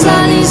Lisa,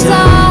 Lisa.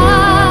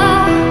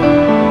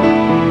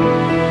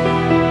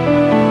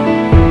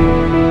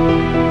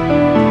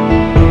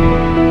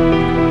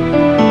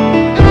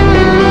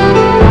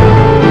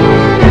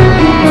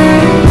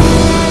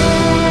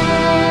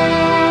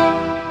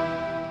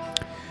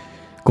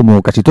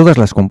 Como casi todas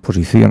las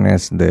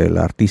composiciones del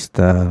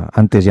artista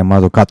antes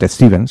llamado Cat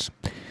Stevens,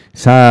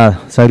 Sa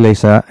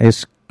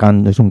es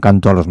un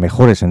canto a los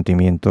mejores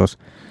sentimientos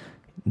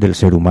del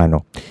ser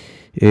humano.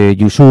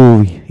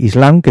 Yusuf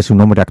Islam, que es su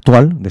nombre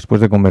actual, después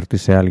de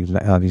convertirse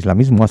al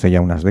islamismo hace ya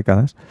unas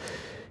décadas,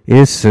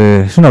 es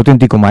un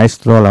auténtico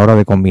maestro a la hora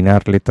de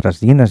combinar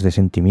letras llenas de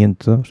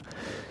sentimientos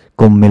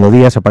con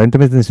melodías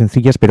aparentemente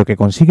sencillas, pero que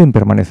consiguen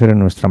permanecer en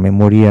nuestra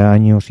memoria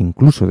años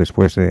incluso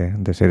después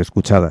de ser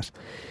escuchadas.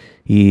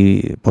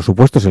 Y por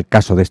supuesto es el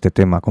caso de este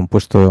tema,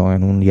 compuesto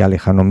en un ya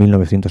lejano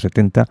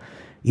 1970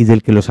 y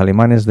del que los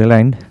alemanes de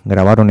Line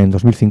grabaron en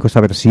 2005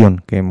 esa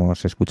versión que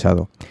hemos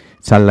escuchado,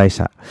 Sa.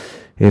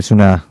 Es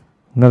una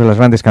de las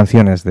grandes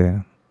canciones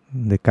de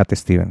Cat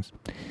Stevens.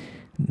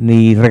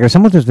 Y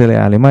regresamos desde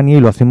Alemania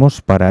y lo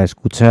hacemos para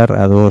escuchar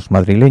a dos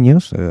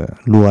madrileños,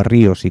 Lua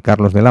Ríos y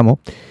Carlos del Amo,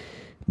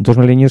 dos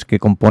madrileños que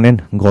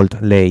componen Gold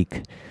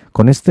Lake.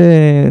 Con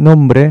este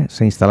nombre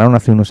se instalaron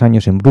hace unos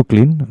años en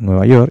Brooklyn,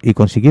 Nueva York, y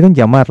consiguieron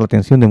llamar la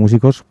atención de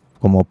músicos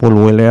como Paul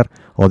Weller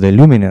o The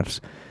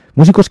Lumineers,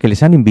 músicos que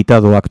les han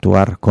invitado a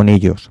actuar con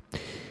ellos.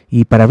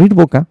 Y para abrir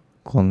boca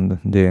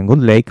de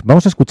Gold Lake,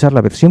 vamos a escuchar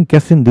la versión que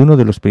hacen de uno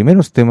de los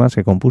primeros temas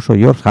que compuso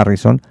George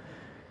Harrison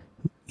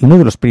y uno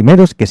de los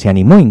primeros que se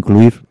animó a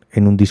incluir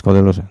en un disco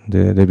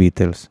de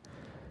Beatles.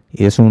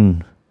 Y es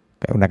una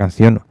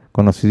canción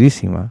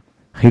conocidísima,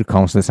 Here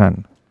Comes the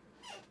Sun.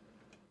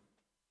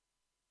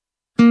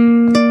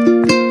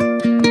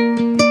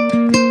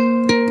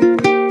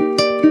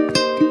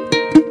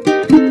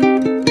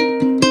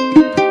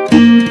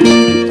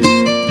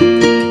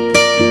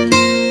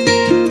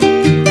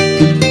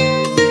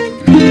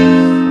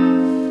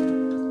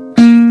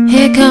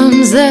 Here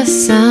comes the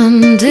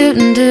sun,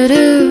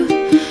 doo-doo-doo-doo.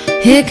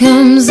 Here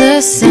comes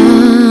the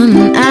sun,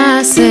 and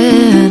I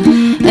said,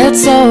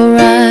 it's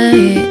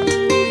alright.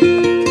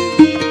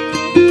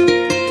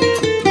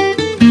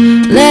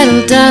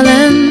 Little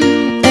darling,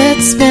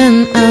 it's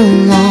been a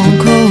long,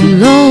 cold,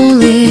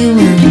 lonely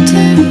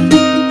winter.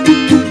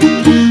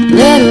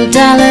 Little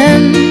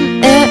darling,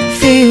 it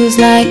feels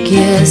like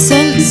years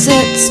since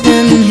it's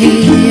been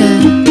here.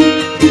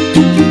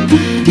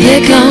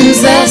 Here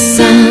comes the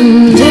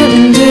sun,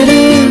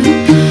 doo-doo-doo.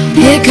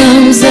 Here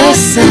comes the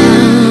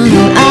sun,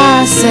 and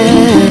I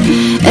said,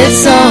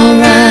 it's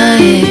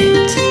alright.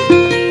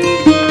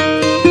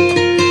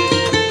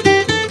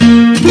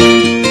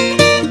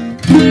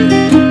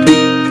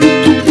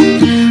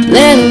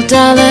 Little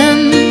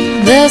darling,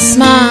 the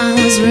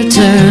smiles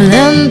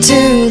returning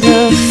to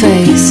the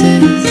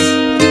faces.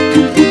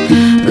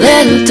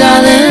 Little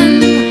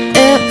darling,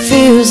 it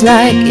feels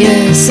like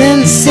years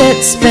since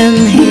it's been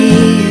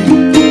here.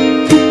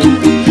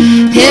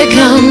 Here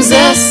comes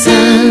the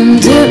sun,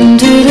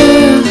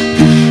 doo-doo-doo.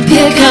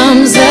 Here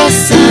comes the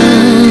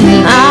sun,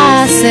 and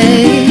I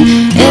say,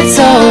 it's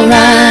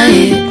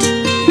alright.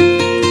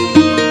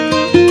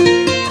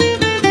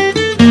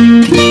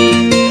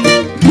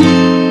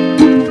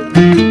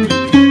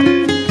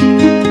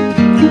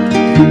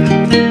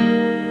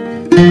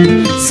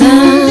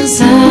 Sun,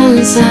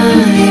 sun,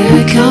 sun, here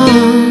it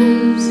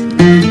comes.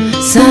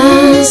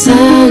 Sun,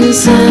 sun,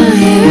 sun,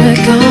 here it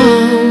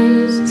comes.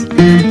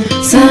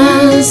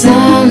 Sun,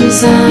 sun,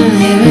 sun,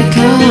 here it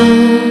comes.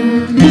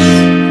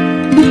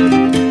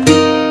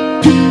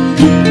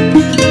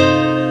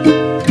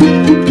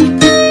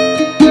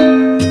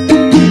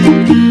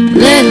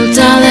 Little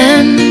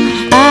darling,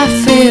 I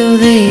feel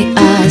the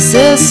ice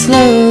is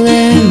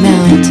slowly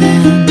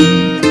melting.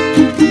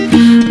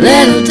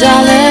 Little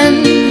darling,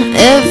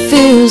 it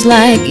feels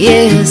like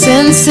years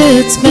since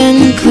it's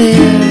been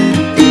clear.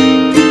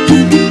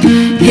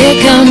 Here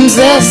comes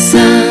the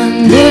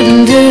sun,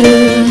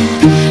 doo-doo-doo-doo.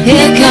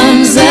 Here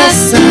comes the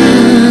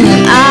sun,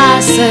 and I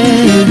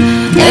said,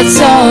 it's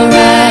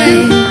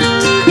alright.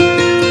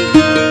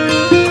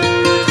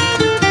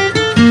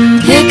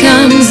 Here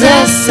comes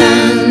the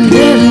sun,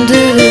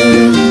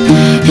 doo-doo-doo.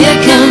 Here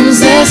comes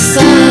the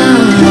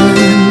sun,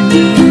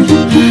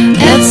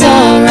 it's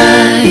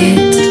alright.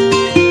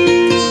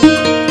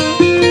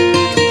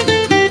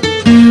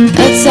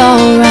 It's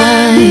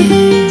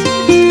alright.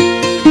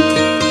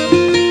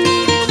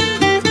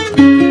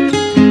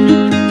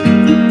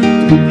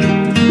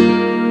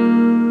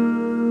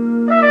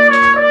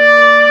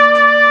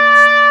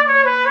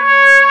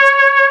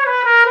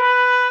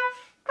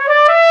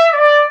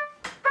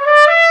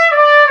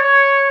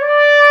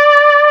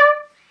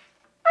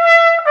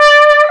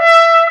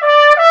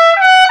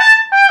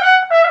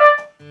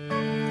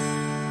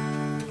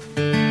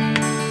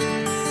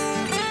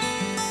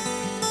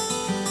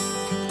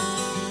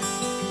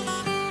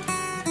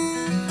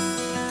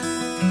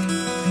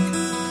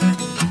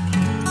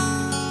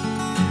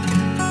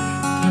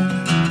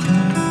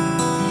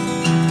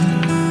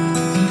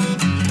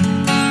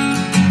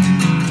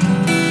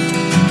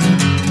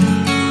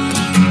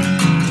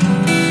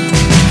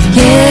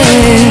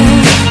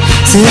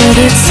 Said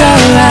it's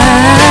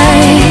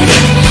alright,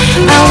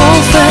 I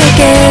won't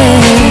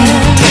forget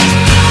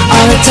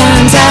all the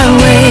times I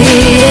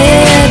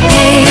waited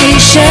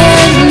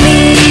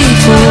patiently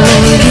for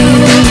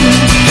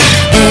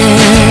you.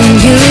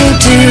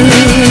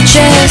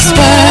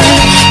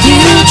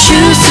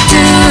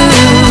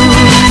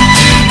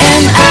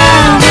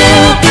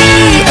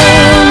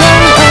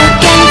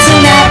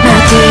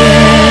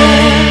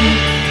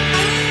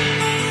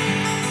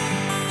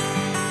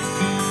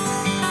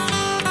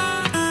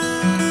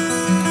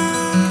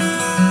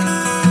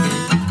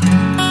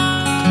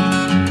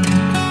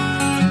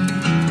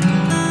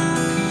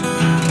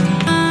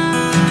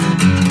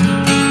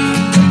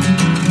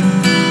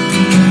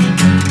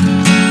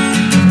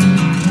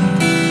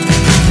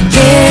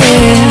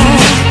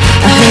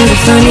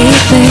 funny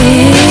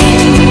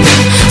thing.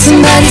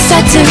 Somebody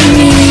said to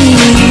me,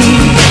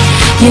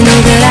 you know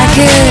that I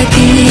could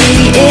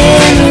be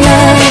in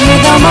love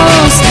with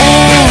almost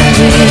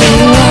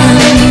everyone.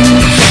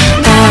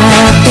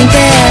 I think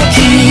that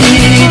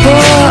people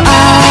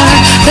are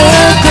the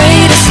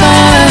greatest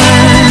fun,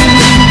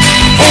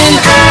 and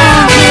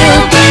I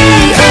will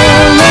be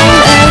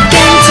alone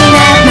again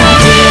tonight, my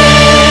dear.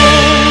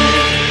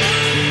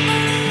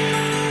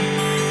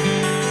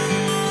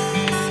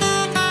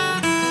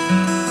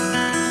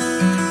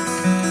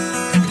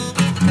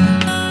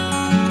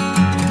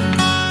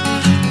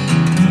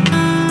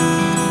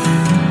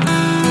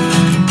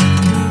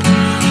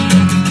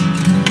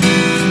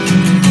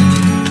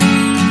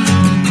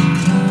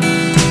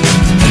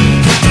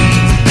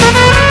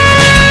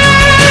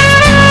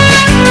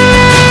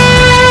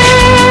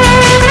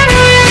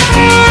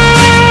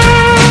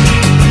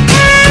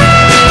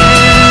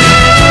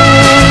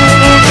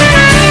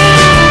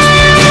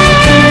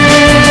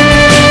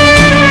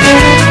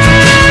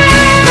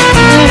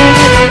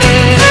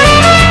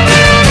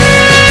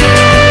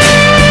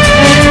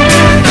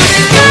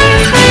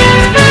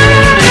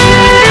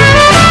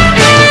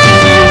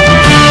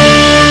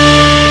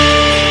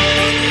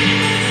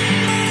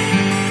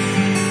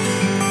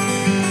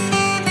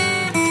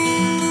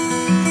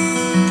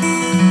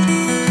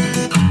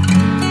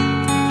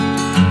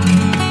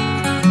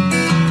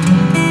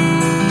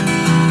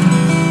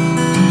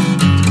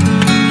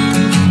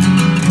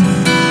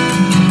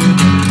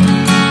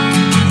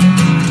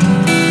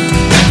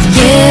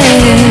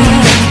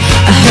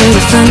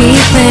 Funny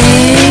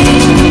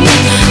thing,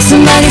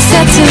 somebody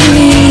said to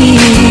me,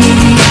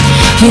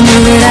 you know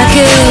that I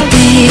could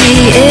be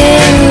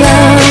in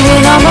love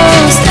with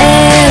almost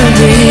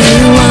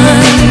everyone.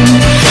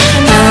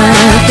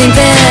 I think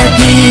that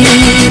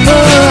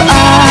people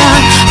are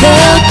the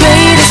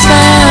greatest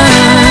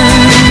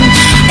fun,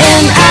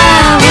 and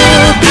I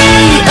will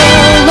be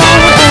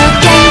alone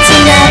again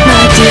tonight,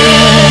 my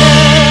dear.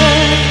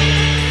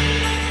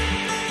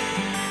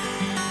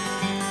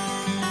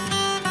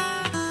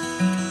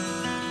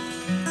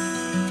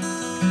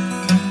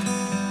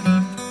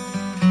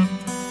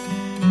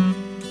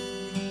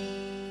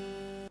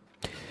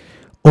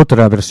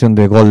 Otra versión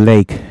de Gold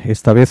Lake,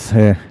 esta vez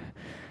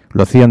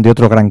lo hacían de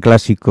otro gran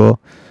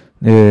clásico,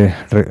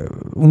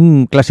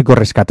 un clásico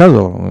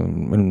rescatado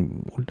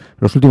en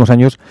los últimos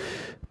años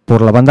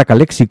por la banda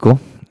Klasiko,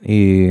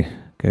 y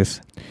que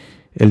es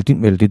el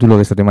título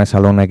de este tema es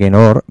Alone Again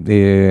Or,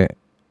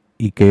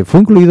 y que fue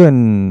incluido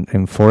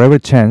en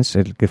Forever Chance,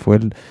 el que fue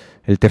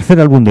el tercer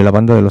álbum de la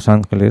banda de Los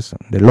Ángeles,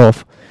 de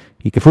Love,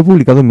 y que fue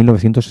publicado en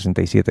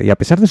 1967. Y a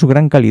pesar de su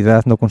gran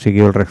calidad, no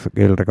consiguió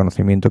el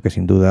reconocimiento que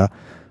sin duda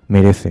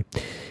merece.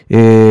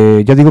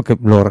 Ya digo que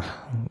lo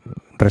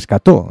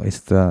rescató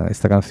esta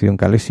canción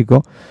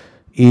Klasiko,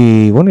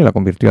 y bueno, y la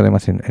convirtió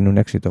además en un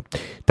éxito.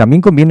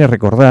 También conviene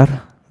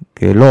recordar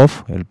que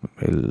Love,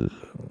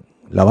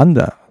 la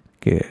banda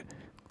que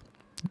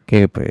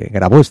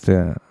grabó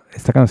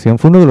esta canción,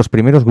 fue uno de los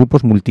primeros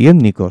grupos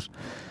multiétnicos.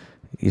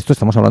 Y esto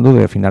estamos hablando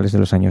de finales de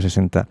los años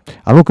 60.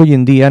 Algo que hoy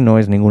en día no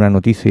es ninguna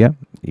noticia,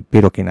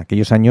 pero que en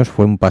aquellos años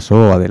fue un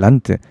paso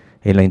adelante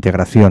en la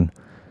integración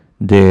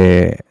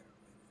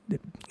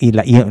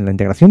en la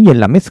integración y en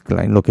la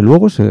mezcla, en lo que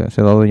luego se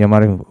ha dado a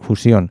llamar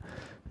fusión.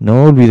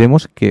 No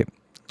olvidemos que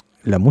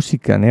la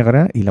música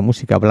negra y la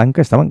música blanca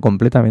estaban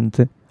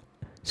completamente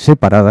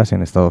separadas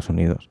en Estados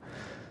Unidos.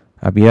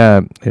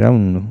 Era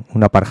un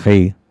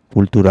apartheid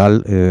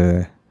cultural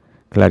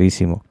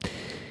clarísimo.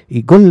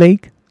 Y Gold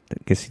Lake,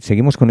 que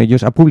seguimos con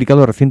ellos, ha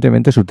publicado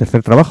recientemente su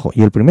tercer trabajo,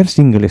 y el primer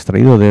single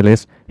extraído de él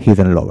es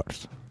Hidden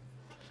Lovers.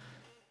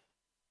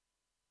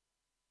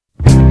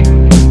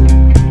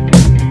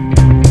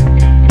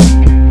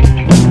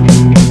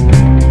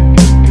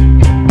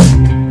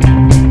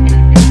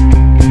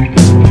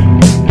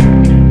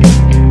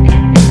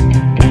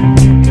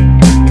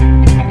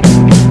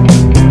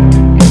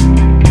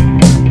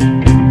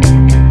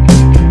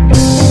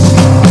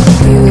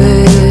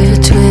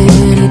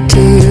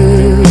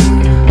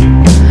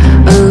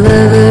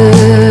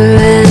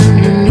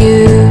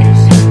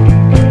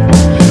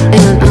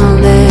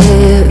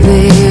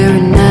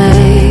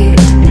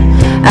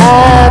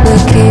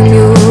 Became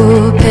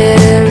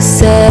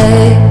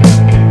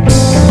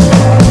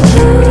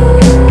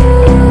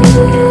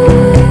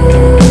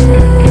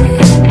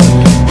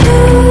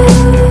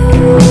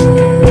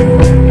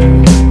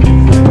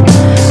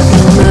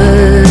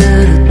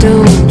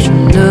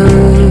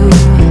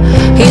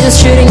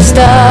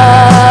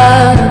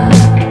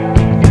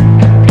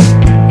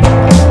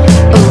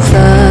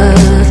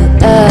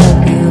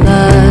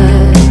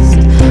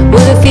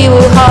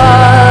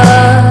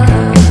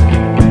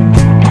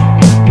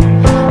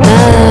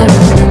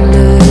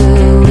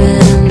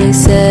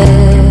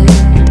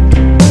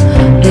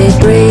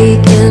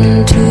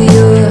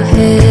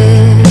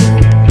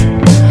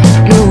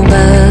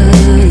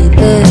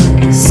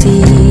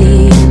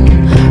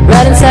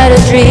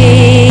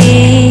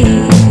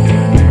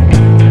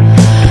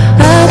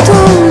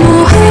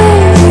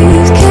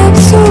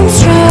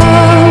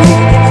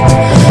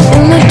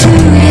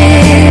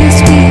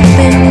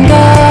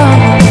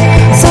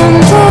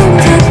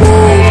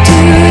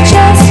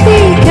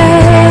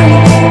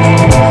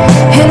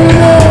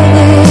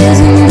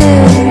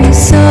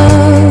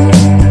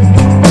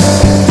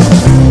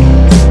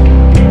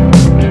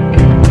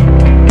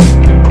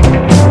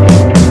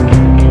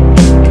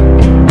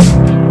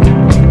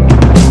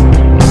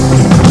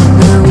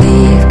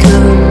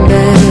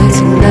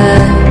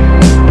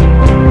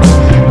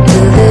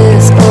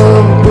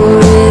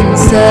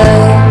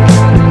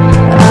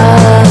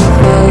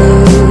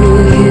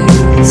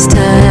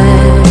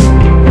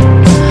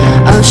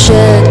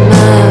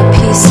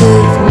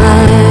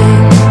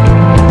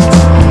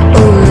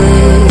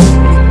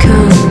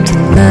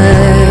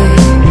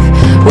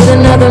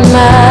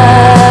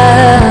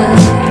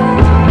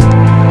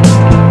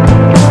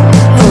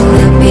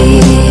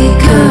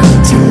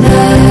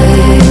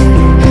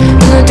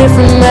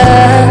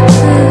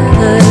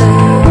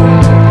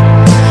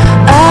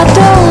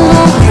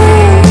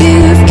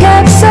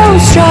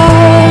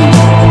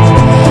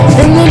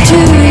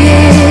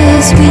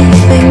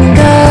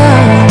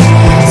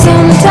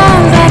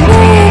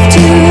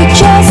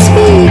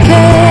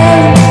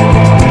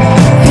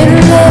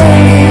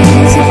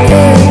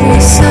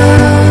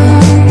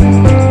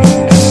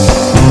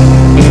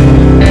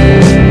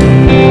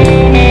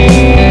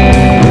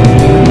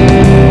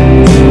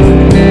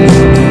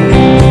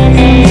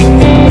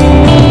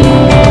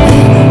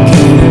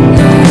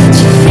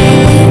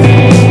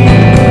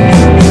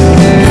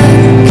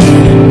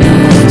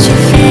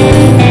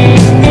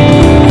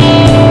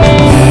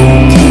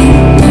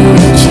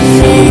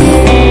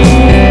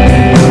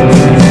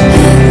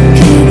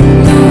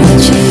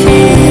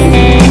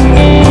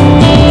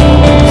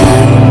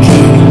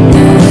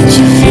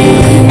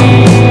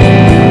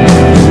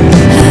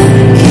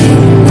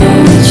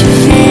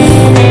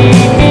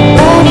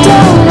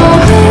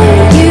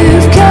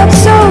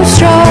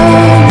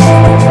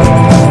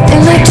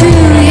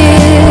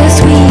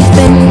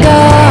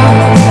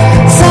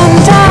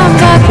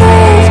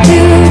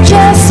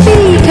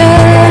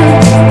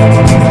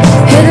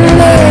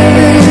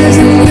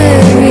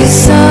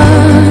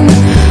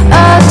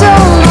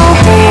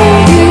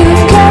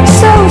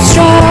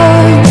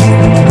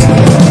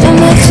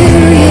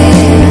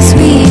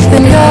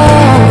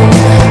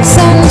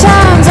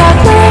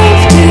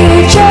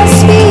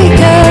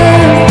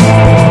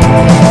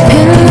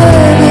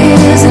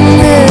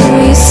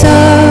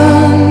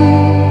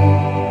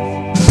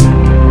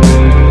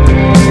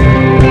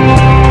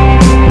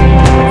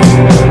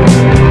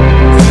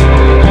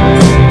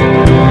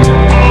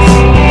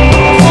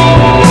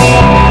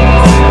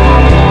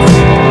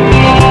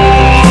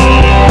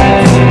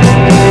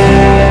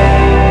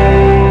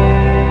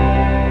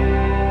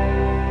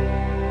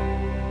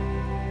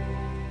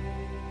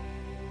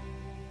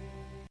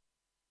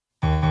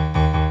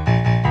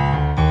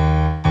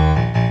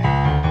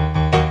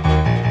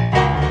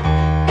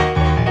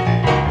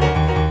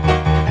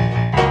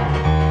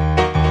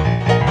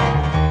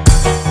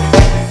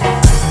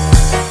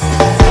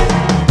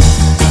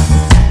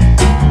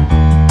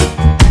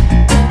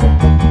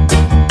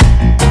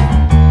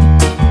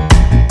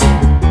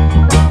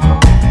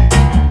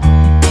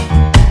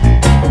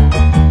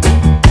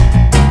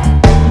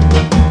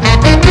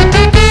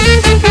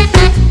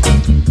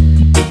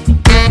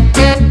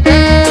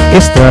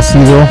esta ha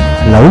sido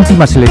la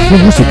última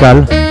selección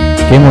musical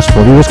que hemos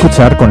podido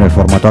escuchar con el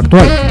formato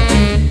actual.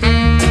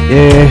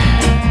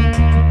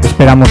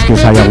 Esperamos que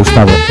os haya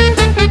gustado,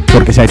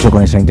 porque se ha hecho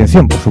con esa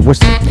intención, por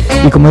supuesto.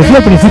 Y como decía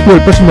al principio,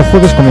 el próximo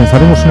jueves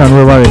comenzaremos una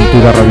nueva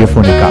aventura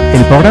radiofónica.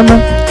 El programa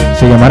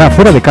se llamará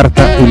Fuera de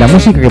Carta y la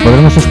música que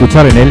podremos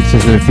escuchar en él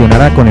se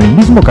seleccionará con el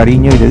mismo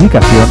cariño y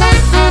dedicación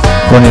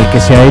con el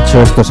que se ha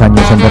hecho estos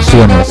años en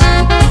versiones.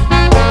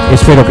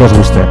 Espero que os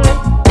guste.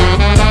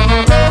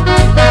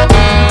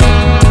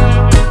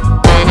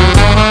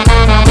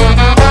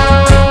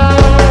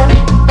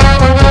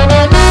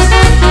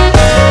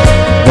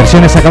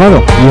 Versiones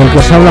acabado, y el que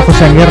os habla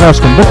José Anguerra os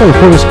convoca el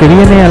jueves que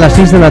viene a las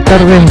 6 de la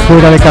tarde en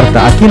Fuera de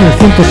Carta, aquí en el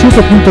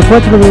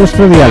 107.4 de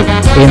vuestro dial,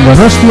 en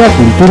Donostia,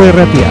 Kultura y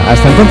Ratia.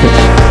 Hasta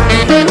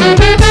entonces.